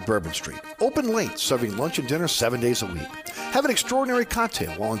 205 Bourbon Street. Open late, serving lunch and dinner 7 days a week. Have an extraordinary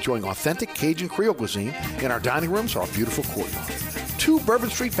cocktail while enjoying authentic Cajun Creole cuisine in our dining rooms or our beautiful courtyard. 2 Bourbon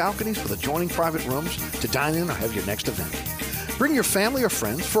Street balconies with adjoining private rooms to dine in or have your next event. Bring your family or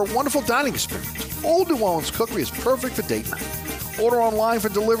friends for a wonderful dining experience. Old New Orleans Cookery is perfect for date night. Order online for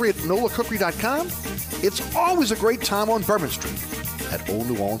delivery at nolacookery.com. It's always a great time on Bourbon Street at Old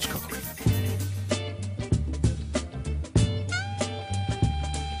New Orleans Cookery.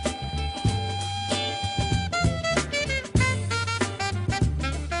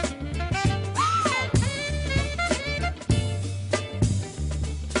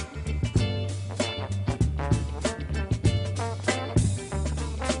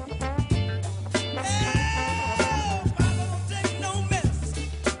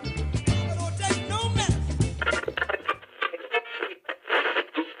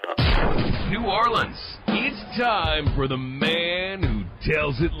 For the man who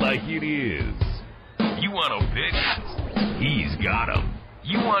tells it like it is. You want opinions? He's got them.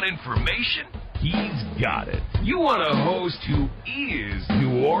 You want information? He's got it. You want a host who is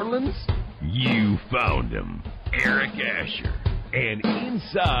New Orleans? You found him. Eric Asher and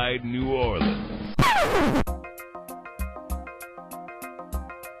Inside New Orleans.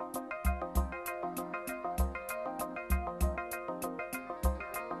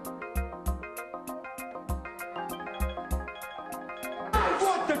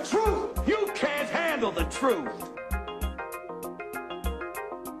 The truth.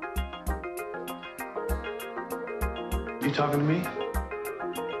 You talking to me?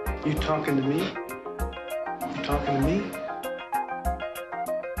 You talking to me? You talking to me?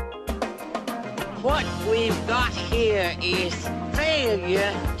 What we've got here is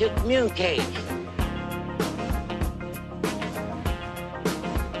failure to communicate.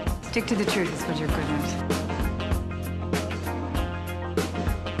 Stick to the truth is what you're good at.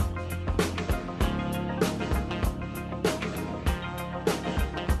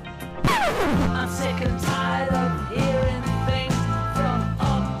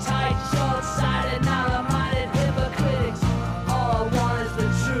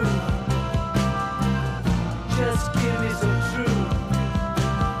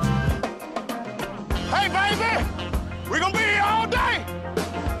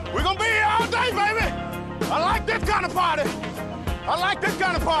 I like this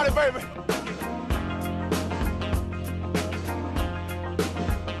kind of party, baby.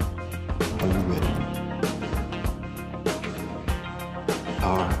 Are you ready?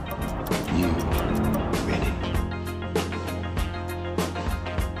 Are you ready?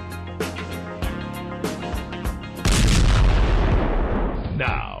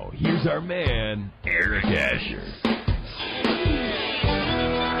 Now, here's our man, Eric Asher.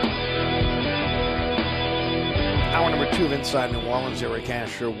 Hour number 2 of Inside New Orleans. Eric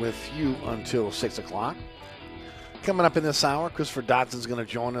Asher with you until 6 o'clock. Coming up in this hour, Christopher Dotson is going to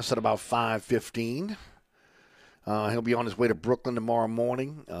join us at about 5:15. He'll be on his way to Brooklyn tomorrow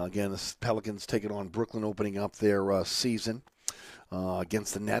morning. Again, the Pelicans taking on Brooklyn, opening up their season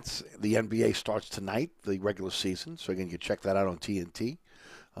against the Nets. The NBA starts tonight, the regular season. So again, you can check that out on TNT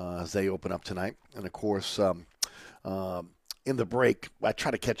as they open up tonight. And of course, in the break, I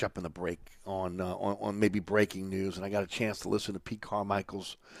try to catch up in the break on maybe breaking news, and I got a chance to listen to Pete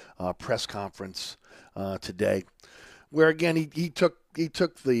Carmichael's press conference today, where again he took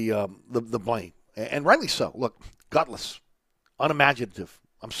the blame, and rightly so. Look, gutless, unimaginative.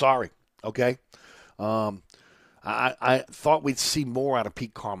 I'm sorry. Okay, I thought we'd see more out of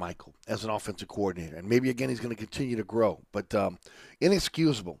Pete Carmichael as an offensive coordinator, and maybe again he's going to continue to grow, but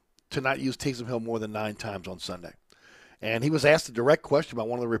inexcusable to not use Taysom Hill more than 9 times on Sunday. And he was asked a direct question by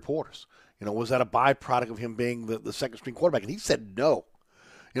one of the reporters. Was that a byproduct of him being the second-string quarterback? And he said no.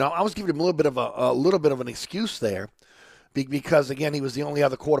 I was giving him a little bit of an excuse there because, again, he was the only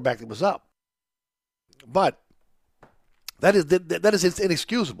other quarterback that was up. But that is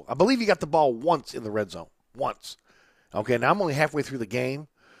inexcusable. I believe he got the ball once in the red zone. Once. Okay, now I'm only halfway through the game.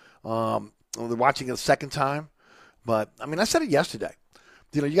 Watching it a second time. But, I said it yesterday.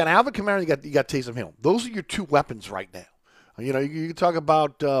 You got Alvin Kamara, you got Taysom Hill. Those are your 2 weapons right now. You talk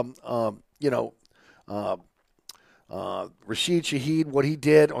about, Rashid Shaheed, what he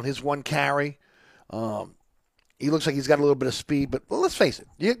did on his 1 carry. He looks like he's got a little bit of speed, but let's face it,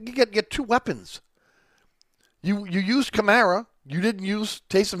 you get 2 weapons. You used Kamara, you didn't use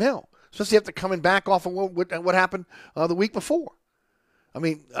Taysom Hill. Especially after coming back off of what happened the week before. I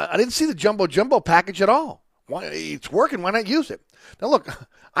didn't see the jumbo package at all. It's working. Why not use it? Now, look,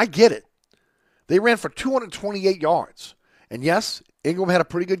 I get it. They ran for 228 yards. And, yes, Ingram had a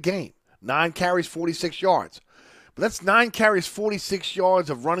pretty good game. 9 carries, 46 yards. But that's 9 carries, 46 yards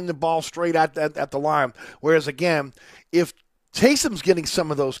of running the ball straight at the line. Whereas, again, if Taysom's getting some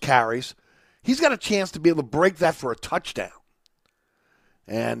of those carries, he's got a chance to be able to break that for a touchdown.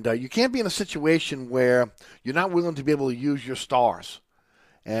 And you can't be in a situation where you're not willing to be able to use your stars.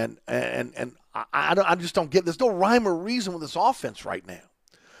 And I just don't get. There's no rhyme or reason with this offense right now.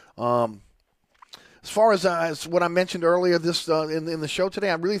 As far as what I mentioned earlier, in the show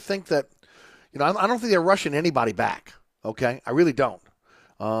today, I really think that I don't think they're rushing anybody back. Okay, I really don't.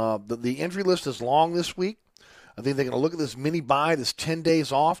 The injury list is long this week. I think they're going to look at this mini bye, this 10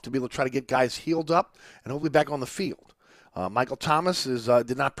 days off, to be able to try to get guys healed up and hopefully back on the field. Michael Thomas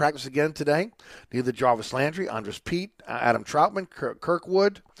did not practice again today. Neither Jarvis Landry, Andres Pete, Adam Troutman,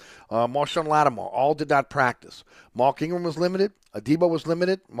 Kirkwood, Marshawn Lattimore all did not practice. Mark Ingram was limited. Adebo was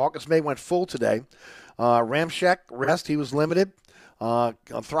limited. Marcus May went full today. Ramczyk, rest, he was limited.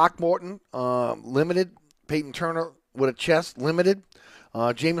 Throckmorton, limited. Peyton Turner with a chest, limited.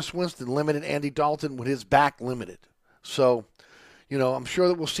 Jameis Winston, limited. Andy Dalton with his back, limited. So, I'm sure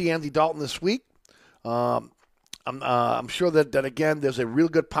that we'll see Andy Dalton this week. I'm sure that again, there's a real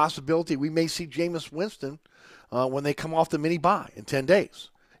good possibility we may see Jameis Winston when they come off the mini bye in 10 days,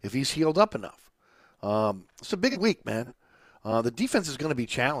 if he's healed up enough. It's a big week, man. The defense is going to be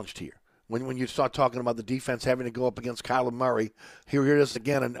challenged here. When you start talking about the defense having to go up against Kyler Murray, here it is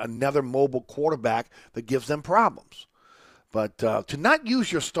again, another mobile quarterback that gives them problems. But to not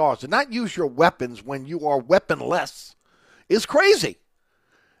use your stars, to not use your weapons when you are weaponless is crazy.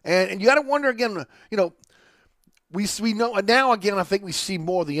 And you got to wonder again, we know now again. I think we see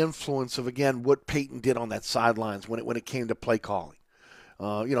more of the influence of again what Peyton did on that sidelines when it came to play calling.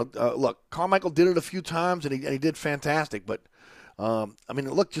 Look, Carmichael did it a few times and he did fantastic. But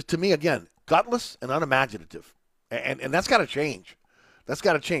look, just to me again, gutless and unimaginative, and that's got to change. That's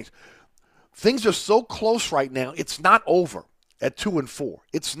got to change. Things are so close right now. It's not over at 2-4.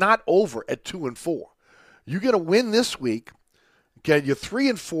 It's not over at 2-4. You get a win this week. Okay, you're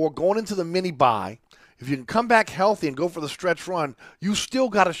 3-4 going into the mini bye. If you can come back healthy and go for the stretch run, you still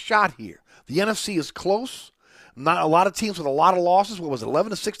got a shot here. The NFC is close. Not a lot of teams with a lot of losses. What was it, 11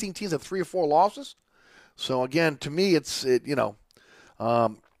 to 16 teams have 3 or 4 losses? So, again, to me, it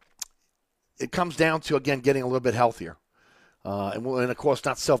comes down to, again, getting a little bit healthier. And of course,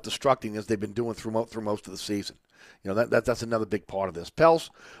 not self-destructing as they've been doing through most of the season. That's another big part of this. Pels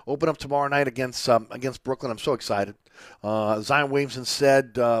open up tomorrow night against Brooklyn. I'm so excited. Zion Williamson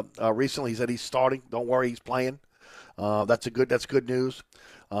said recently, he said he's starting. Don't worry, he's playing. That's good news.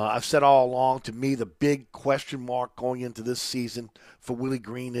 I've said all along, to me, the big question mark going into this season for Willie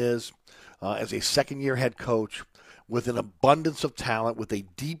Green is, as a second-year head coach with an abundance of talent, with a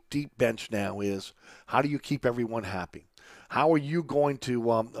deep, deep bench now, is how do you keep everyone happy? How are you going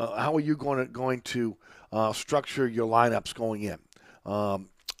to structure your lineups going in?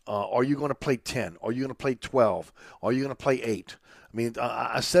 Are you going to play 10? Are you going to play 12? Are you going to play 8?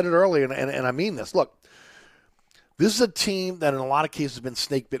 I said it earlier, and I mean this. Look, this is a team that in a lot of cases has been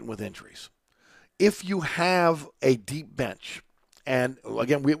snake-bitten with injuries. If you have a deep bench, and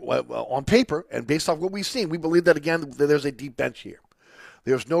again, we on paper and based off what we've seen, we believe that, again, that there's a deep bench here.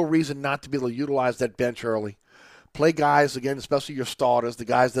 There's no reason not to be able to utilize that bench early. Play guys, again, especially your starters, the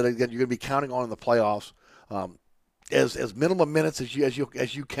guys that, again, you're going to be counting on in the playoffs, as minimum minutes as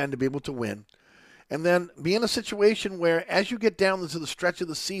you can to be able to win. And then be in a situation where as you get down into the stretch of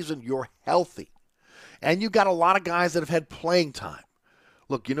the season, you're healthy. And you've got a lot of guys that have had playing time.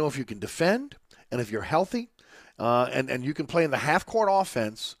 Look, if you can defend and if you're healthy and you can play in the half-court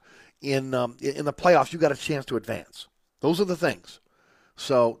offense in the playoffs, you got a chance to advance. Those are the things.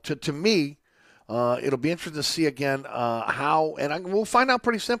 So to me, it'll be interesting to see again how, and we'll find out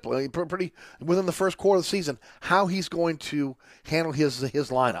pretty simply, pretty within the first quarter of the season, how he's going to handle his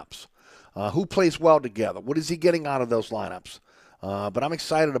lineups. Who plays well together? What is he getting out of those lineups? But I'm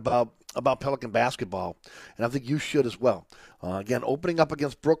excited about Pelican basketball, and I think you should as well. Again, opening up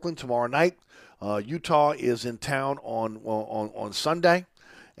against Brooklyn tomorrow night. Utah is in town on Sunday,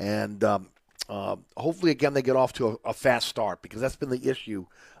 and hopefully, again, they get off to a fast start, because that's been the issue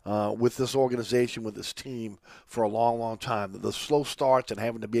with this organization, with this team for a long, long time. The slow starts and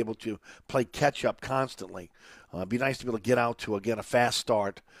having to be able to play catch-up constantly. It'd be nice to be able to get out to, again, a fast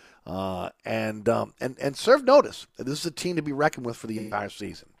start and serve notice. This is a team to be reckoned with for the entire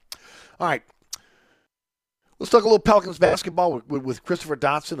season. All right. Let's talk a little Pelicans basketball with Christopher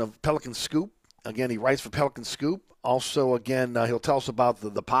Dotson of Pelican Scoop. Again, he writes for Pelican Scoop. Also, again, he'll tell us about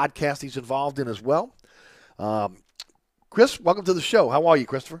the podcast he's involved in as well. Chris, welcome to the show. How are you,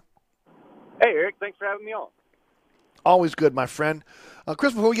 Christopher? Hey, Eric. Thanks for having me on. Always good, my friend.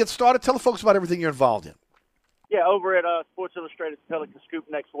 Chris, before we get started, tell the folks about everything you're involved in. Yeah, over at Sports Illustrated's Pelican Scoop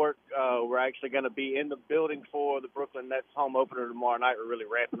Next Work, we're actually going to be in the building for the Brooklyn Nets home opener tomorrow night. We're really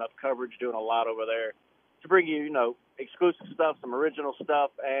ramping up coverage, doing a lot over there to bring you, exclusive stuff, some original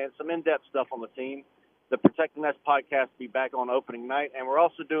stuff, and some in-depth stuff on the team. The Protecting Nets podcast will be back on opening night, and we're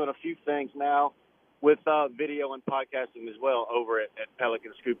also doing a few things now with video and podcasting as well over at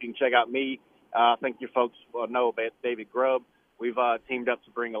Pelican Scoop. You can check out me. I think your folks know about David Grubb. We've teamed up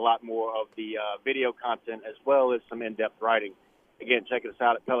to bring a lot more of the video content as well as some in-depth writing. Again, check us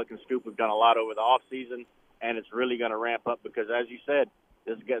out at Pelican Scoop. We've done a lot over the off-season, and it's really going to ramp up because, as you said,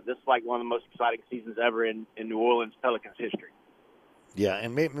 this is like one of the most exciting seasons ever in New Orleans Pelicans history. Yeah,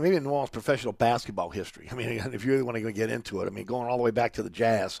 and maybe in New Orleans professional basketball history. I mean, if you really want to get into it, I mean, going all the way back to the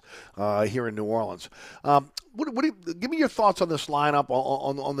Jazz here in New Orleans. Give me your thoughts on this lineup,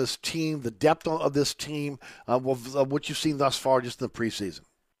 on this team, the depth of this team, of what you've seen thus far just in the preseason.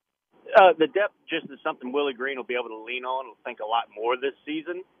 The depth just is something Willie Green will be able to lean on. I think a lot more this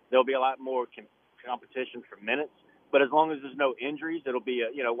season. There'll be a lot more competition for minutes. But as long as there's no injuries, it'll be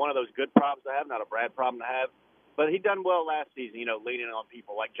one of those good problems to have, not a bad problem to have. But he done well last season, leaning on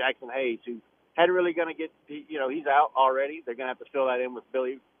people like Jackson Hayes, who had really going to get, he's out already. They're going to have to fill that in with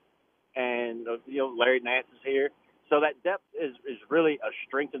Billy, and Larry Nance is here. So that depth is really a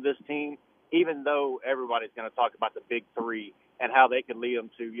strength of this team, even though everybody's going to talk about the big three and how they could lead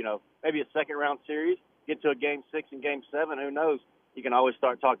them to, maybe a second-round series, get to a Game 6 and Game 7. Who knows? You can always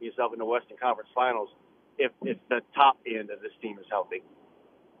start talking yourself into Western Conference Finals if the top end of this team is healthy.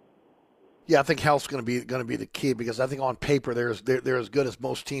 Yeah, I think health's going to be the key, because I think on paper they're as good as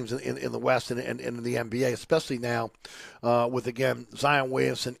most teams in the West and in the NBA, especially now with, again, Zion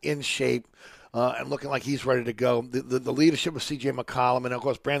Williamson in shape and looking like he's ready to go. The leadership of C.J. McCollum and, of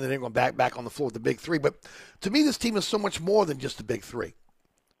course, Brandon Ingram back on the floor with the big three. But to me, this team is so much more than just the big three.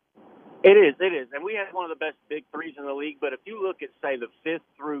 It is. And we have one of the best big threes in the league. But if you look at, say, the 5th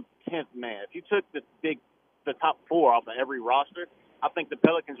through 10th man, if you took the top 4 off of every roster, I think the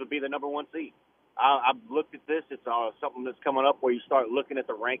Pelicans would be the number 1 seed. I've looked at this. It's something that's coming up where you start looking at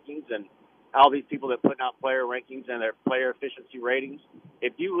the rankings and all these people that put out player rankings and their player efficiency ratings.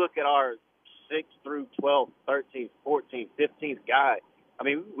 If you look at our 6th through 12th, 13th, 14th, 15th guy, I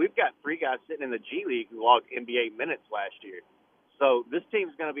mean, we've got 3 guys sitting in the G League who logged NBA minutes last year. So this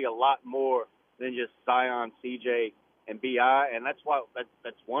team's going to be a lot more than just Zion, CJ, and B.I., and that's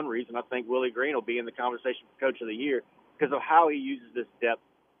one reason I think Willie Green will be in the conversation for Coach of the Year, because of how he uses this depth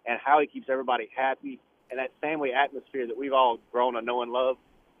and how he keeps everybody happy, and that family atmosphere that we've all grown to know and love.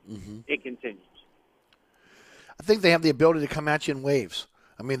 Mm-hmm. It continues. I think they have the ability to come at you in waves.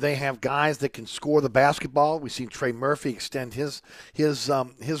 I mean, they have guys that can score the basketball. We've seen Trey Murphy extend his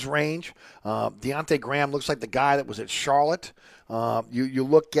range. Deonte Graham looks like the guy that was at Charlotte. You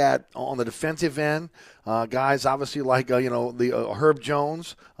look at on the defensive end, guys obviously like Herb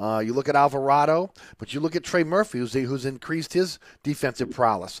Jones. You look at Alvarado, but you look at Trey Murphy, who's increased his defensive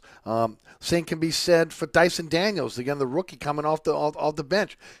prowess. Same can be said for Dyson Daniels, again the rookie coming off the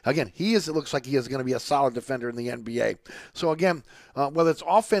bench. Again, it looks like he is going to be a solid defender in the NBA. So again, whether it's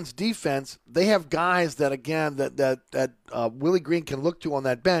offense, defense, they have guys that again that Willie Green can look to on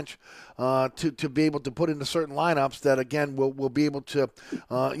that bench to be able to put into certain lineups that again will be able to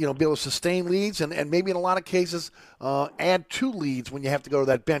be able to sustain leads and maybe in a lot of cases add 2 leads when you have to go to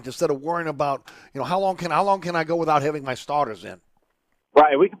that bench instead of worrying about how long can I go without having my starters in.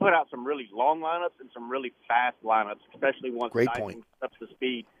 Right, we can put out some really long lineups and some really fast lineups, especially once Dyson up to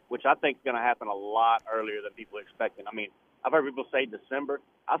speed, which I think is going to happen a lot earlier than people are expecting. I mean, I've heard people say December.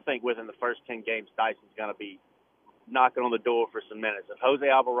 I think within the first 10 games, Dyson's going to be knocking on the door for some minutes. If Jose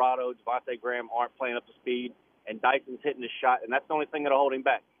Alvarado, Devontae Graham aren't playing up to speed and Dyson's hitting his shot, and that's the only thing that'll hold him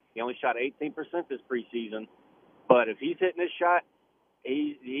back. He only shot 18% this preseason, but if he's hitting his shot,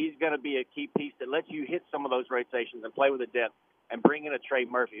 he's going to be a key piece that lets you hit some of those rotations and play with the depth and bring in a Trey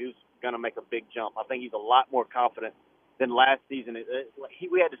Murphy who's going to make a big jump. I think he's a lot more confident than last season.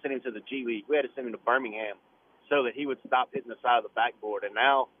 We had to send him to the G League. We had to send him to Birmingham so that he would stop hitting the side of the backboard. And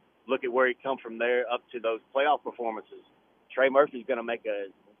now look at where he come from there up to those playoff performances. Trey Murphy's going to make a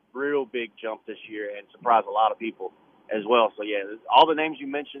real big jump this year and surprise a lot of people as well. So, yeah, all the names you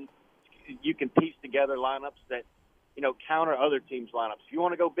mentioned, you can piece together lineups that, counter other teams' lineups. If you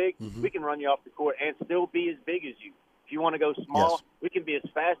want to go big, we can run you off the court and still be as big as you. If you want to go small, we can be as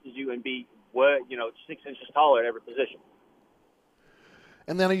fast as you and be, 6 inches taller at every position.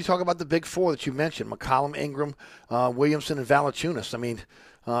 And then you talk about the big four that you mentioned, McCollum, Ingram, Williamson, and Valanciunas. I mean,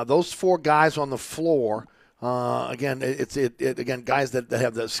 those four guys on the floor, again, again, guys that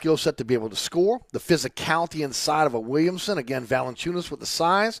have the skill set to be able to score, the physicality inside of a Williamson, again, Valanciunas with the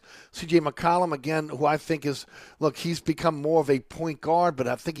size, C.J. McCollum, again, who I think is, look, he's become more of a point guard, but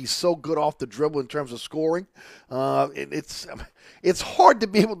I think he's so good off the dribble in terms of scoring. It's hard to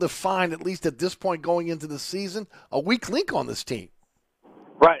be able to find, at least at this point going into the season, a weak link on this team.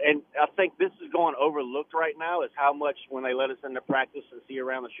 Right, and I think this is going overlooked right now is how much, when they let us into practice and see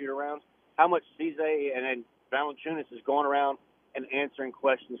around the shoot-arounds, how much CJ and then Valanciunas is going around and answering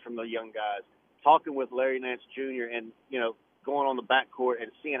questions from the young guys, talking with Larry Nance Jr. and, going on the backcourt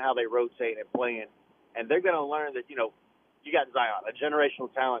and seeing how they rotate and playing. And they're going to learn that, you got Zion, a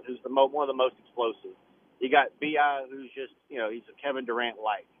generational talent who's one of the most explosive. You got B.I., who's just, he's a Kevin Durant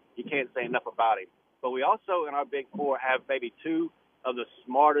light. You can't say enough about him. But we also, in our big four, have maybe two of the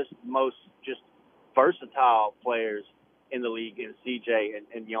smartest, most just versatile players in the league in CJ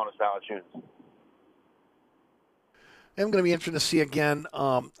and Jonas Valanciunas. I'm going to be interested to see again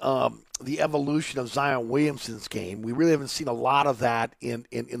the evolution of Zion Williamson's game. We really haven't seen a lot of that in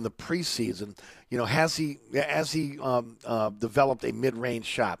the preseason. Has he developed a mid-range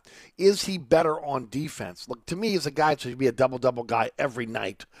shot? Is he better on defense? Look, to me, he's a guy should be a double-double guy every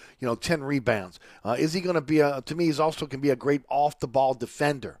night. 10 rebounds. Is he going to be to me, he's also can be a great off-the-ball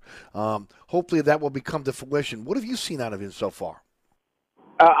defender. Hopefully that will become to fruition. What have you seen out of him so far?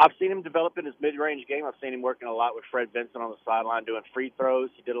 I've seen him develop in his mid-range game. I've seen him working a lot with Fred Vinson on the sideline doing free throws.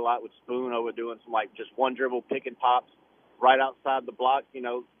 He did a lot with Spoon over doing some, just one dribble pick and pops right outside the block.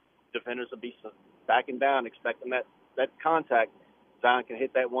 Defenders will be backing down, expecting that contact. Zion can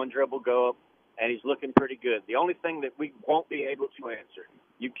hit that one dribble, go up, and he's looking pretty good. The only thing that we won't be able to answer,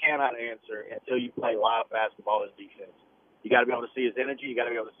 you cannot answer until you play live basketball, is defense. You got to be able to see his energy. You got to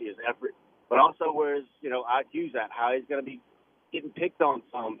be able to see his effort. But also where his, IQ's at, how he's going to be getting picked on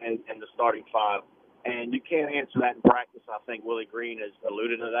some in the starting five. And you can't answer that in practice. I think Willie Green has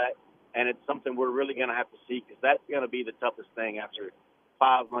alluded to that. And it's something we're really going to have to see, because that's going to be the toughest thing after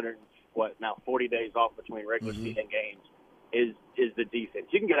 40 days off between regular season games is the defense.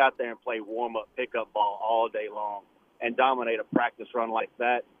 You can get out there and play warm-up, pick-up ball all day long and dominate a practice run like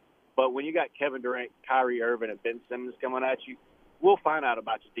that. But when you got Kevin Durant, Kyrie Irving, and Ben Simmons coming at you, we'll find out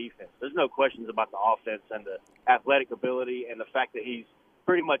about your defense. There's no questions about the offense and the athletic ability and the fact that he's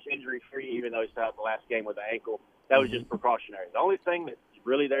pretty much injury-free, even though he started the last game with an ankle. That was just precautionary. The only thing that's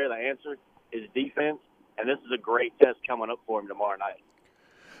really there, the answer, is defense, and this is a great test coming up for him tomorrow night.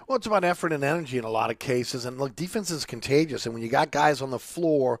 Well, it's about effort and energy in a lot of cases. And, look, defense is contagious. And when you got guys on the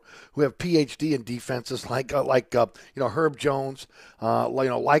floor who have PhD in defenses like Herb Jones,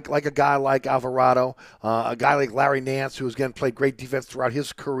 like a guy like Alvarado, a guy like Larry Nance, who, again, played great defense throughout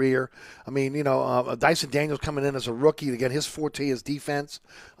his career. I mean, Dyson Daniels coming in as a rookie. Again, his forte is defense.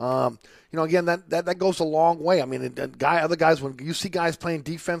 Again, that goes a long way. I mean, other guys, when you see guys playing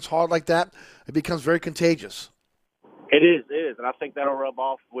defense hard like that, it becomes very contagious. It is, and I think that'll rub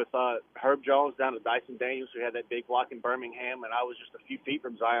off with Herb Jones down to Dyson Daniels, who had that big block in Birmingham, and I was just a few feet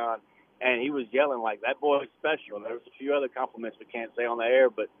from Zion, and he was yelling like, that boy's special. And there was a few other compliments we can't say on the air,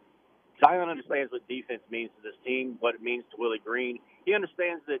 but Zion understands what defense means to this team, what it means to Willie Green. He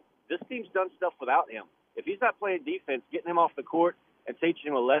understands that this team's done stuff without him. If he's not playing defense, getting him off the court and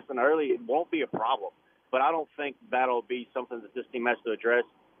teaching him a lesson early, it won't be a problem. But I don't think that'll be something that this team has to address.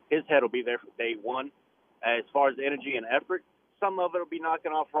 His head will be there from day one. As far as energy and effort, some of it will be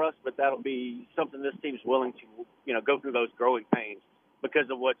knocking off rust, but that'll be something this team's willing to, go through those growing pains because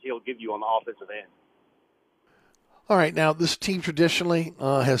of what he'll give you on the offensive end. All right, now this team traditionally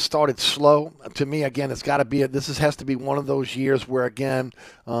has started slow. To me, again, it's got to be has to be one of those years where, again,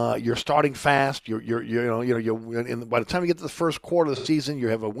 you're starting fast. By the time you get to the first quarter of the season, you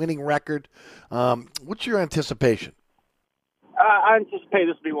have a winning record. What's your anticipation? I anticipate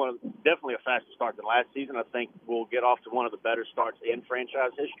this will be definitely a faster start than last season. I think we'll get off to one of the better starts in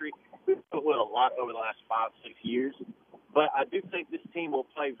franchise history. We've put with a lot over the last 5-6 years. But I do think this team will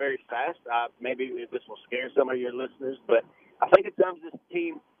play very fast. Maybe this will scare some of your listeners, but I think it comes this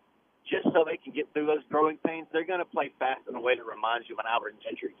team just so they can get through those growing pains. They're going to play fast in a way that reminds you of an Albert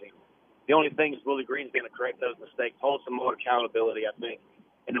Gentry team. The only thing is Willie Green's going to correct those mistakes, hold some more accountability, I think,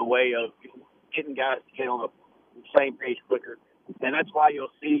 in a way of getting guys to get on the same page quicker. And that's why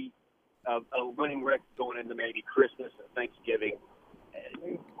you'll see a winning record going into maybe Christmas and Thanksgiving.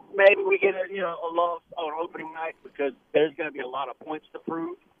 Maybe we get a loss on opening night because there's going to be a lot of points to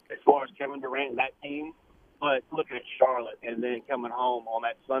prove as far as Kevin Durant and that team. But looking at Charlotte and then coming home on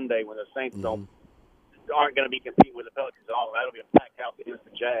that Sunday when the Saints aren't going to be competing with the Pelicans at all, that'll be a packed house against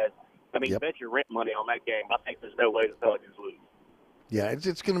the Jazz. I mean, bet your rent money on that game. I think there's no way the Pelicans lose. Yeah,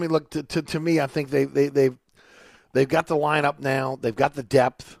 it's going to be, look, to me, I think they've got the lineup now. They've got the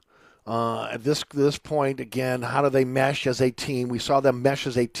depth. At this point, again, how do they mesh as a team? We saw them mesh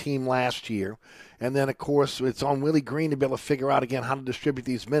as a team last year. And then, of course, it's on Willie Green to be able to figure out, again, how to distribute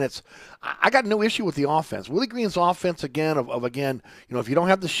these minutes. I got no issue with the offense. Willie Green's offense, again, if you don't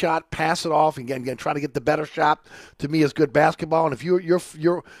have the shot, pass it off and again try to get the better shot, to me, is good basketball. And if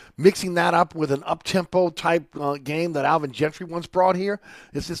you're mixing that up with an up-tempo type game that Alvin Gentry once brought here,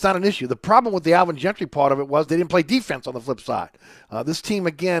 it's not an issue. The problem with the Alvin Gentry part of it was they didn't play defense on the flip side. This team,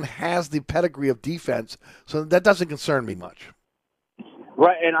 again, has the pedigree of defense, so that doesn't concern me much.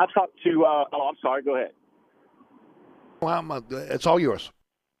 Right, and I talked to I'm sorry, go ahead. Well, it's all yours.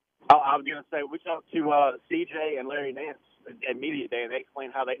 I was going to say, we talked to CJ and Larry Nance at Media Day, and they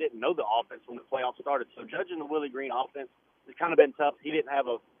explained how they didn't know the offense when the playoffs started. So judging the Willie Green offense, it's kind of been tough. He didn't have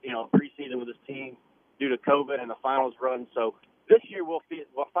a preseason with his team due to COVID and the finals run. So this year we'll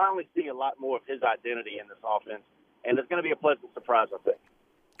finally see a lot more of his identity in this offense, and it's going to be a pleasant surprise, I think.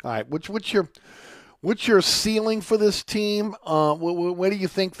 All right, what's your ceiling for this team? Where do you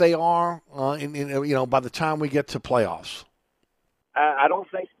think they are by the time we get to playoffs? I don't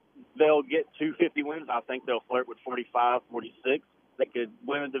think they'll get to 50 wins. I think they'll flirt with 45, 46. They could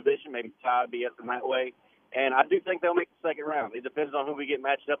win a division, maybe tie BS in that way. And I do think they'll make the second round. It depends on who we get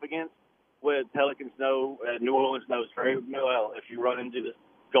matched up against. With Pelicans know, New Orleans knows very well if you run into the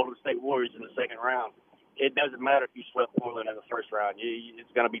Golden State Warriors in the second round, it doesn't matter if you swept Portland in the first round.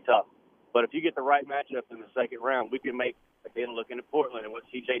 It's going to be tough. But if you get the right matchup in the second round, we can make, again, looking at Portland and what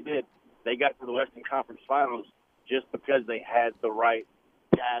CJ did, they got to the Western Conference Finals just because they had the right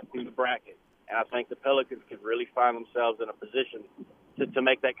guys through the bracket. And I think the Pelicans could really find themselves in a position to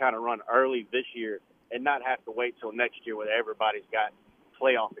make that kind of run early this year and not have to wait till next year when everybody's got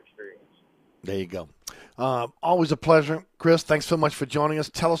playoff experience. There you go. Always a pleasure. Chris, thanks so much for joining us.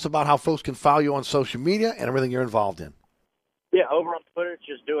 Tell us about how folks can follow you on social media and everything you're involved in. Yeah, over on Twitter,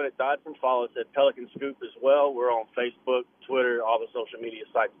 just do it at Dodson. Follow us at Pelican Scoop as well. We're on Facebook, Twitter, all the social media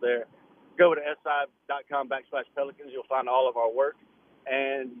sites there. Go to si.com/Pelicans. You'll find all of our work.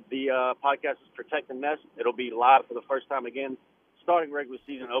 And the podcast is Protect the Nest. It'll be live for the first time again, starting regular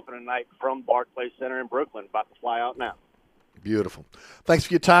season opening night from Barclays Center in Brooklyn. About to fly out now. Beautiful. Thanks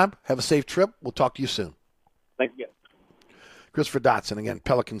for your time. Have a safe trip. We'll talk to you soon. Thanks again. Christopher Dotson, again,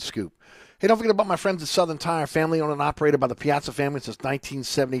 Pelican Scoop. Hey, don't forget about my friends at Southern Tire, family owned and operated by the Piazza family since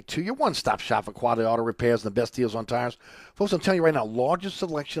 1972. Your one-stop shop for quality auto repairs and the best deals on tires. Folks, I'm telling you right now, largest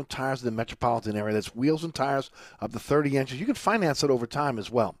selection of tires in the metropolitan area. That's wheels and tires up to 30 inches. You can finance it over time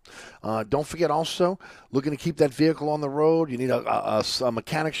as well. Don't forget also, looking to keep that vehicle on the road, you need a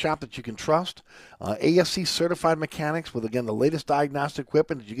mechanic shop that you can trust. ASC certified mechanics with, again, the latest diagnostic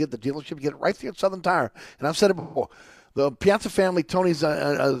equipment that you get at the dealership. You get it right there at Southern Tire. And I've said it before. The Piazza family, Tony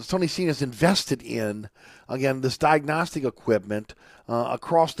Senior's invested in, again, this diagnostic equipment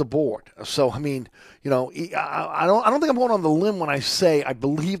across the board. So, I mean, I don't think I'm going on the limb when I say I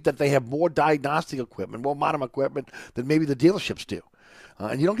believe that they have more diagnostic equipment, more modern equipment than maybe the dealerships do.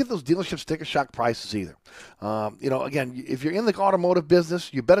 And you don't get those dealership sticker shock prices either. Again, if you're in the automotive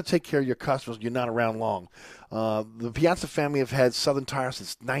business, you better take care of your customers. You're not around long. The Piazza family have had Southern Tire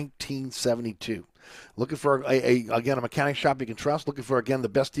since 1972. Looking for, a mechanic shop you can trust. Looking for, again, the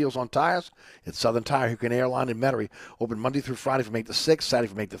best deals on tires. It's Southern Tire, Hickory Airline in Metairie. Open Monday through Friday from 8 to 6, Saturday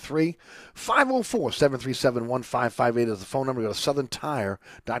from 8 to 3. 504-737-1558 is the phone number. Go to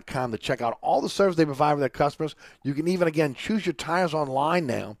southerntire.com to check out all the service they provide for their customers. You can even, again, choose your tires online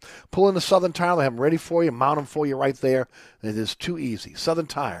now. Pull in the Southern Tire. They have them ready for you, mount them for you right there. It is too easy. Southern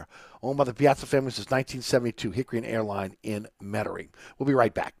Tire, owned by the Piazza family since 1972, Hickory Airline in Metairie. We'll be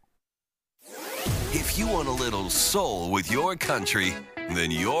right back. If you want a little soul with your country,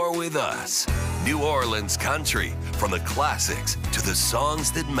 then you're with us. New Orleans country, from the classics to the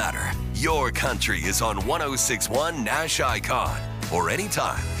songs that matter. Your country is on 106.1 Nash Icon, or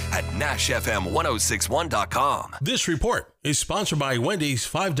anytime at NashFM1061.com. This report is sponsored by Wendy's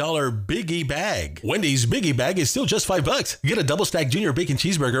 $5 Biggie Bag. Wendy's Biggie Bag is still just $5. Get a double stack junior bacon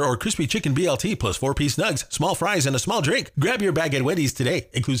cheeseburger or crispy chicken BLT plus 4-piece nugs, small fries, and a small drink. Grab your bag at Wendy's today.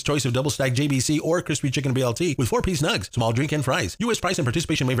 Includes choice of double stack JBC or crispy chicken BLT with 4-piece nugs, small drink, and fries. U.S. price and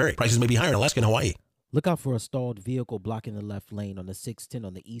participation may vary. Prices may be higher in Alaska and Hawaii. Look out for a stalled vehicle blocking the left lane on the 610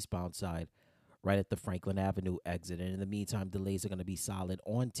 on the eastbound side, right at the Franklin Avenue exit. And in the meantime, delays are going to be solid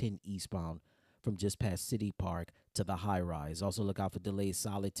on 10 eastbound from just past City Park to the high rise. Also look out for delays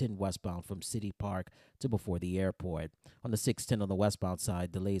solid 10 westbound from City Park to before the airport. On the 610 on the westbound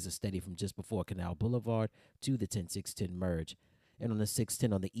side, delays are steady from just before Canal Boulevard to the 10-610 merge. And on the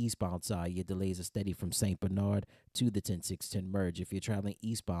 610 on the eastbound side, your delays are steady from St. Bernard to the 10-610 merge. If you're traveling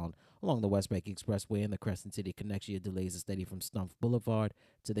eastbound along the West Bank Expressway and the Crescent City connection, your delays are steady from Stumpf Boulevard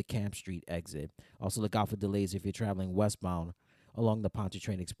to the Camp Street exit. Also look out for delays if you're traveling westbound along the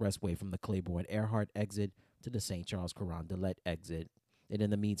Pontchartrain Expressway from the Claiborne Earhart exit to the St. Charles Carondelet exit. And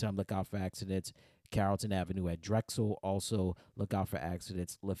in the meantime, look out for accidents Carrollton Avenue at Drexel. Also look out for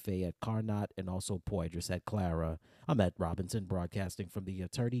accidents Lafayette Carnot and also Poydras at Clara. I'm Ed Robinson, broadcasting from the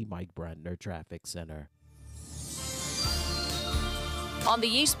Attorney Mike Brandner Traffic Center. On the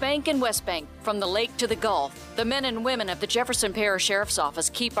East Bank and West Bank, from the lake to the Gulf, the men and women of the Jefferson Parish Sheriff's Office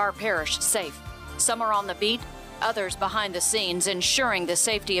keep our parish safe. Some are on the beat, others behind the scenes, ensuring the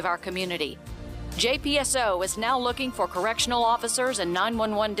safety of our community. JPSO is now looking for correctional officers and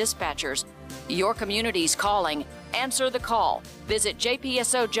 911 dispatchers. Your community's calling. Answer the call. Visit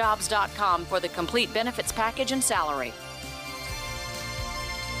jpsojobs.com for the complete benefits package and salary.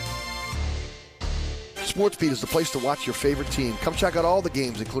 SportsBeat is the place to watch your favorite team. Come check out all the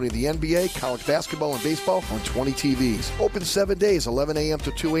games, including the NBA, college basketball, and baseball on 20 TVs. Open 7 days, 11 a.m.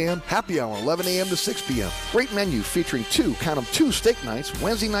 to 2 a.m. Happy hour, 11 a.m. to 6 p.m. Great menu featuring two steak nights.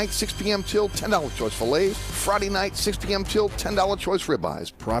 Wednesday night, 6 p.m. till $10 choice fillets. Friday night, 6 p.m. till $10 choice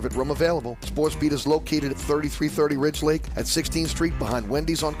ribeyes. Private room available. SportsBeat is located at 3330 Ridge Lake at 16th Street behind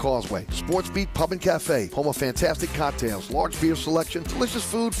Wendy's on Causeway. SportsBeat Pub and Cafe, home of fantastic cocktails, large beer selection, delicious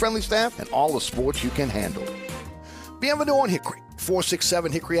food, friendly staff, and all the sports you can handle. Bienvenue on Hickory,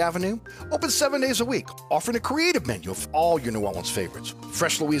 467 Hickory Avenue. Open 7 days a week, offering a creative menu of all your New Orleans favorites.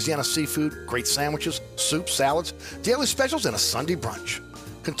 Fresh Louisiana seafood, great sandwiches, soups, salads, daily specials, and a Sunday brunch.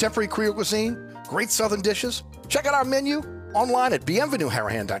 Contemporary Creole cuisine, great southern dishes. Check out our menu online at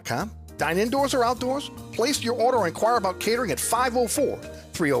bienvenueharahan.com. Dine indoors or outdoors. Place your order or inquire about catering at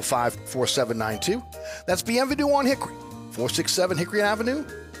 504-305-4792. That's Bienvenue on Hickory, 467 Hickory Avenue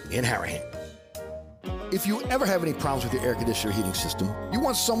in Harahan. If you ever have any problems with your air conditioner heating system, you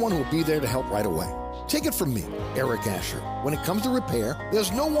want someone who will be there to help right away. Take it from me, Eric Asher. When it comes to repair,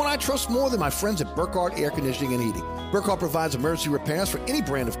 there's no one I trust more than my friends at Burkhardt Air Conditioning and Heating. Burkhardt provides emergency repairs for any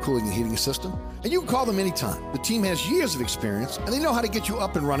brand of cooling and heating system, and you can call them anytime. The team has years of experience, and they know how to get you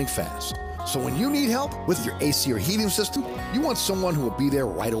up and running fast. So when you need help with your AC or heating system, you want someone who will be there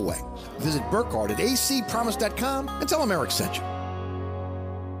right away. Visit Burkhardt at acpromise.com and tell them Eric sent you.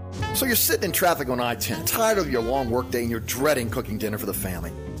 So you're sitting in traffic on I-10, tired of your long workday, and you're dreading cooking dinner for the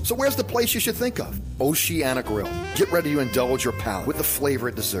family. So where's the place you should think of? Oceana Grill. Get ready to indulge your palate with the flavor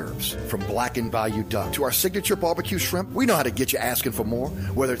it deserves. From blackened Bayou duck to our signature barbecue shrimp, we know how to get you asking for more.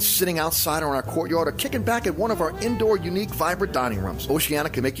 Whether it's sitting outside or in our courtyard or kicking back at one of our indoor, unique, vibrant dining rooms,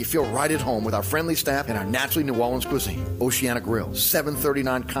 Oceana can make you feel right at home with our friendly staff and our naturally New Orleans cuisine. Oceana Grill,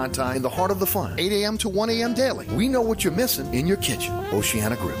 739 Conti, in the heart of the fun, 8 a.m. to 1 a.m. daily. We know what you're missing in your kitchen.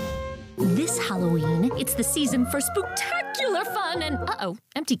 Oceana Grill. This Halloween, it's the season for spooktacular fun and,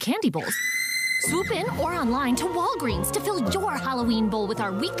 empty candy bowls. Swoop in or online to Walgreens to fill your Halloween bowl with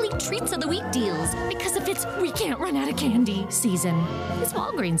our weekly Treats of the Week deals. Because if it's we can't run out of candy season, it's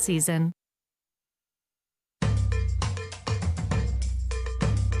Walgreens season.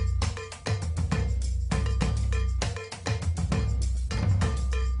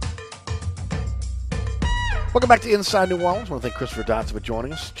 Welcome back to Inside New Orleans. I want to thank Christopher Dotson for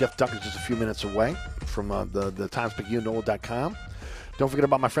joining us. Jeff Duncan's just a few minutes away from the TimesPicayune.com. Don't forget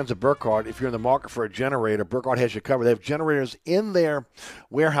about my friends at Burkhardt. If you're in the market for a generator, Burkhardt has you covered. They have generators in their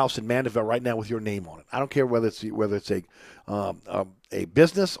warehouse in Mandeville right now with your name on it. I don't care whether it's a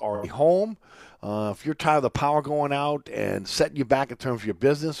business or a home. If you're tired of the power going out and setting you back in terms of your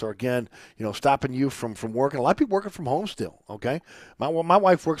business, or again, stopping you from working. A lot of people working from home still. Okay, my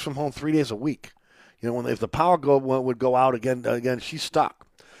wife works from home 3 days a week. If the power would go out again, she's stuck.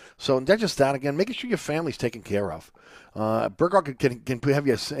 So not just that, again, making sure your family's taken care of. Burkhardt can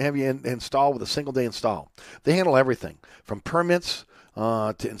have you install with a single-day install. They handle everything from permits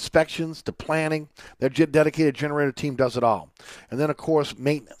to inspections to planning. Their dedicated generator team does it all. And then, of course,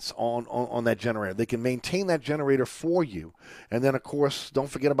 maintenance on that generator. They can maintain that generator for you. And then, of course, don't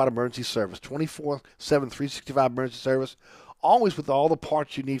forget about emergency service. 24/7, 365 emergency service. Always with all the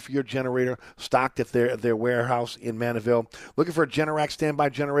parts you need for your generator stocked at their warehouse in Mandeville. Looking for a Generac standby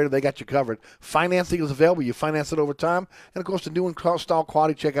generator, they got you covered. Financing is available. You finance it over time. And, of course, the new install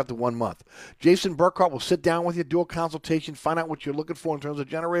quality check after 1 month. Jason Burkhardt will sit down with you, do a consultation, find out what you're looking for in terms of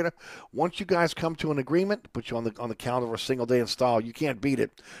generator. Once you guys come to an agreement, put you on the calendar for a single-day install. You can't beat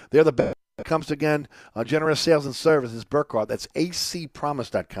it. They're the best. Comes again, generator sales and services, Burkhardt. That's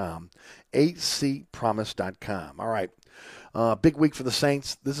acpromise.com. acpromise.com. All right. Big week for the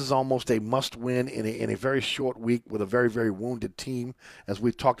Saints. This is almost a must-win in a very short week with a very, very wounded team, as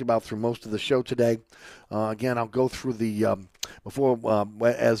we've talked about through most of the show today. Again, I'll go through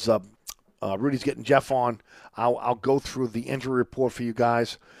as Rudy's getting Jeff on, I'll go through the injury report for you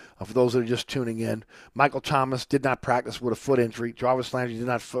guys. For those that are just tuning in, Michael Thomas did not practice with a foot injury. Jarvis Landry did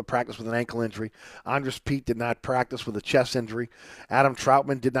not practice with an ankle injury. Andres Pete did not practice with a chest injury. Adam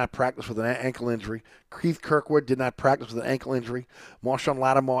Troutman did not practice with an ankle injury. Keith Kirkwood did not practice with an ankle injury. Marshawn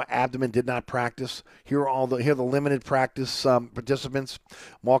Lattimore, abdomen, did not practice. Here are the limited practice participants.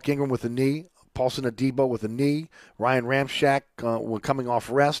 Mark Ingram with a knee. Paulson Adebo with a knee. Ryan Ramchak coming off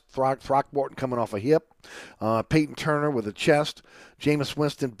rest. Throckmorton coming off a hip. Peyton Turner with a chest. Jameis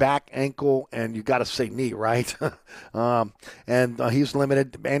Winston back, ankle, and you got to say knee, right? And he's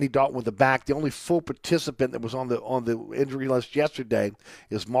limited. Andy Dalton with the back. The only full participant that was on the injury list yesterday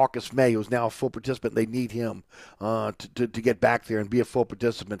is Marcus May, who's now a full participant. They need him to get back there and be a full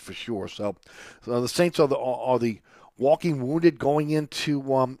participant for sure. So the Saints are the walking wounded going into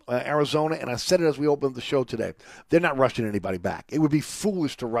Arizona, and I said it as we opened the show today. They're not rushing anybody back. It would be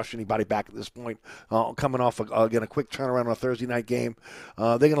foolish to rush anybody back at this point, coming off, again, a quick turnaround on a Thursday night game.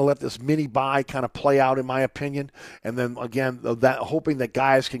 They're going to let this mini-bye kind of play out, in my opinion, and then, again, hoping that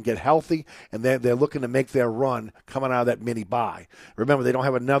guys can get healthy, and they're looking to make their run coming out of that mini-bye. Remember, they don't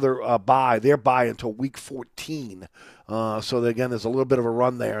have another their bye until week 14. So, again, there's a little bit of a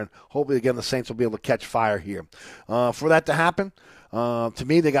run there, and hopefully, again, the Saints will be able to catch fire here. For that to happen, to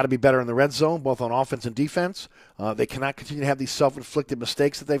me, they got to be better in the red zone, both on offense and defense. They cannot continue to have these self-inflicted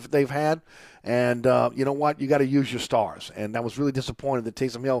mistakes that they've had. And you know what? You got to use your stars. And I was really disappointed that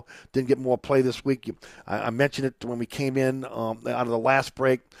Taysom Hill didn't get more play this week. I mentioned it when we came in out of the last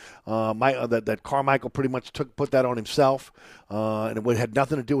break. That Carmichael pretty much put that on himself. And it had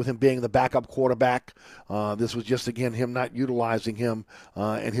nothing to do with him being the backup quarterback. This was just, again, him not utilizing him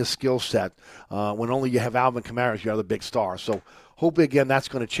and his skill set. When only you have Alvin Kamara as your other big star. So hopefully, again, that's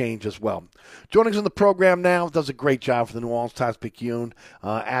going to change as well. Joining us on the program now, does a great job for the New Orleans Times-Picayune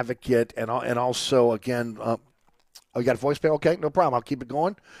advocate, and also, again, you got a voicemail? Okay, no problem. I'll keep it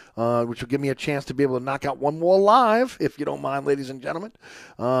going, which will give me a chance to be able to knock out one more live, if you don't mind, ladies and gentlemen.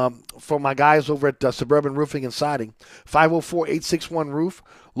 For my guys over at Suburban Roofing and Siding, 504-861-ROOF.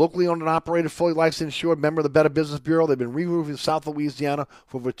 Locally owned and operated, fully licensed, insured, member of the Better Business Bureau. They've been re-roofing South Louisiana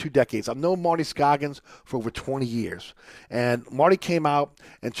for over 2 decades. I've known Marty Scoggins for over 20 years. And Marty came out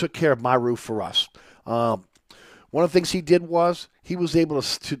and took care of my roof for us. One of the things he did was he was able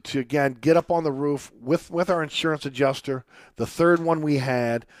to again, get up on the roof with our insurance adjuster, the third one we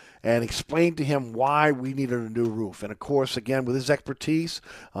had, and explain to him why we needed a new roof. And, of course, again, with his expertise,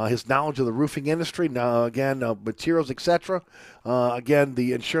 his knowledge of the roofing industry, materials, etc., again,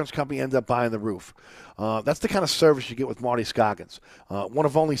 the insurance company ended up buying the roof. That's the kind of service you get with Marty Scoggins. One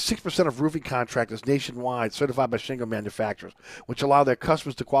of only 6% of roofing contractors nationwide certified by shingle manufacturers, which allow their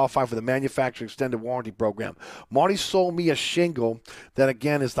customers to qualify for the manufacturer extended warranty program. Marty sold me a shingle that,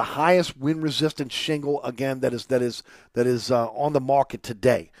 again, is the highest wind-resistant shingle, again, that is on the market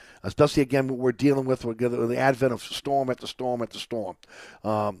today. Especially, again, what we're dealing with the advent of storm after storm after storm.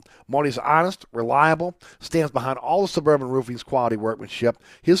 Marty's honest, reliable, stands behind all the Suburban Roofing's quality workmanship.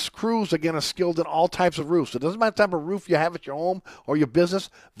 His crews, again, are skilled in all types of roofs. So it doesn't matter the type of roof you have at your home or your business,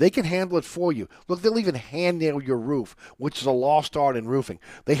 they can handle it for you. Look, they'll even hand nail your roof, which is a lost art in roofing.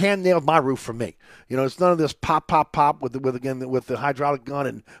 They hand nailed my roof for me. You know, it's none of this pop with the hydraulic gun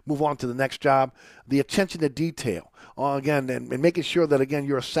and move on to the next job. The attention to detail. Again, and making sure that, again,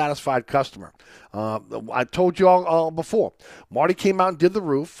 you're satisfied satisfied customer. I told you all before. Marty came out and did the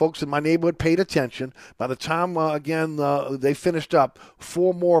roof. Folks in my neighborhood paid attention. By the time, they finished up,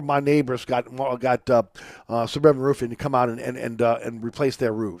 4 more of my neighbors got Suburban Roofing to come out and replace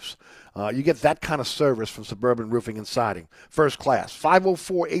their roofs. You get that kind of service from Suburban Roofing and Siding. First class.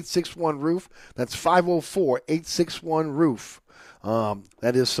 504-861-ROOF. That's 504-861-ROOF.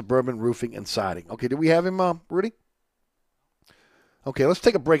 That is Suburban Roofing and Siding. Okay, do we have him, Rudy? Okay, let's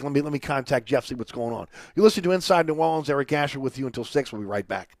take a break. Let me contact Jeff, see what's going on. You listen to Inside New Orleans. Eric Asher with you until 6. We'll be right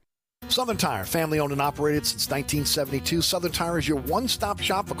back. Southern Tire, family owned and operated since 1972. Southern Tire is your one-stop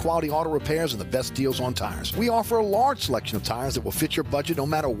shop for quality auto repairs and the best deals on tires. We offer a large selection of tires that will fit your budget no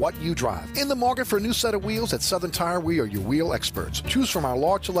matter what you drive. In the market for a new set of wheels at Southern Tire, we are your wheel experts. Choose from our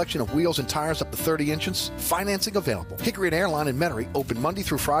large selection of wheels and tires up to 30 inches. Financing available. Hickory and Airline in Metairie, open Monday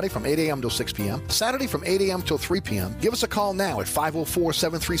through Friday from 8 a.m. till 6 p.m. Saturday from 8 a.m. till 3 p.m. Give us a call now at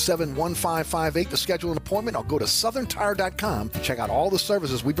 504-737-1558 to schedule an appointment, or go to southerntire.com to check out all the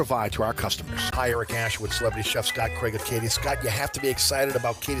services we provide to our customers. Hi, Eric Asher with Celebrity Chef Scott Craig of Katie's. Scott, you have to be excited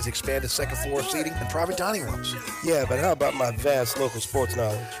about Katie's expanded second floor seating and private dining rooms. Yeah, but how about my vast local sports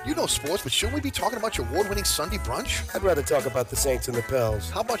knowledge? You know sports, but shouldn't we be talking about your award-winning Sunday brunch? I'd rather talk about the Saints and the Pels.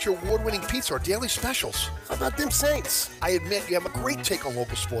 How about your award-winning pizza or daily specials? How about them Saints? I admit you have a great take on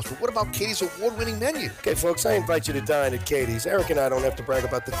local sports, but what about Katie's award-winning menu? Okay, folks, I invite you to dine at Katie's. Eric and I don't have to brag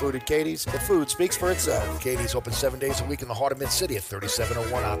about the food at Katie's. The food speaks for itself. Katie's open 7 days a week in the heart of Mid-City at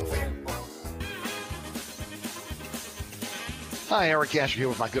 3701 Opperville. Hi, Eric Asher here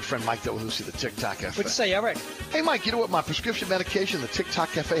with my good friend Mike Delahousie, the TikTok Cafe. What'd you say, Eric? Hey, Mike, you know what my prescription medication and the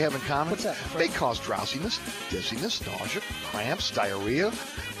TikTok Cafe have in common? What's that? They cause drowsiness, dizziness, nausea, cramps, diarrhea,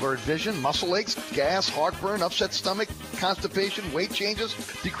 blurred vision, muscle aches, gas, heartburn, upset stomach, constipation, weight changes,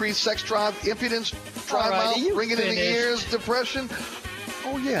 decreased sex drive, impotence, dry mouth, ringing in the ears, depression.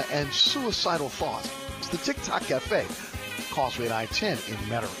 Oh, yeah, and suicidal thoughts. It's the TikTok Cafe, Causeway and I-10 in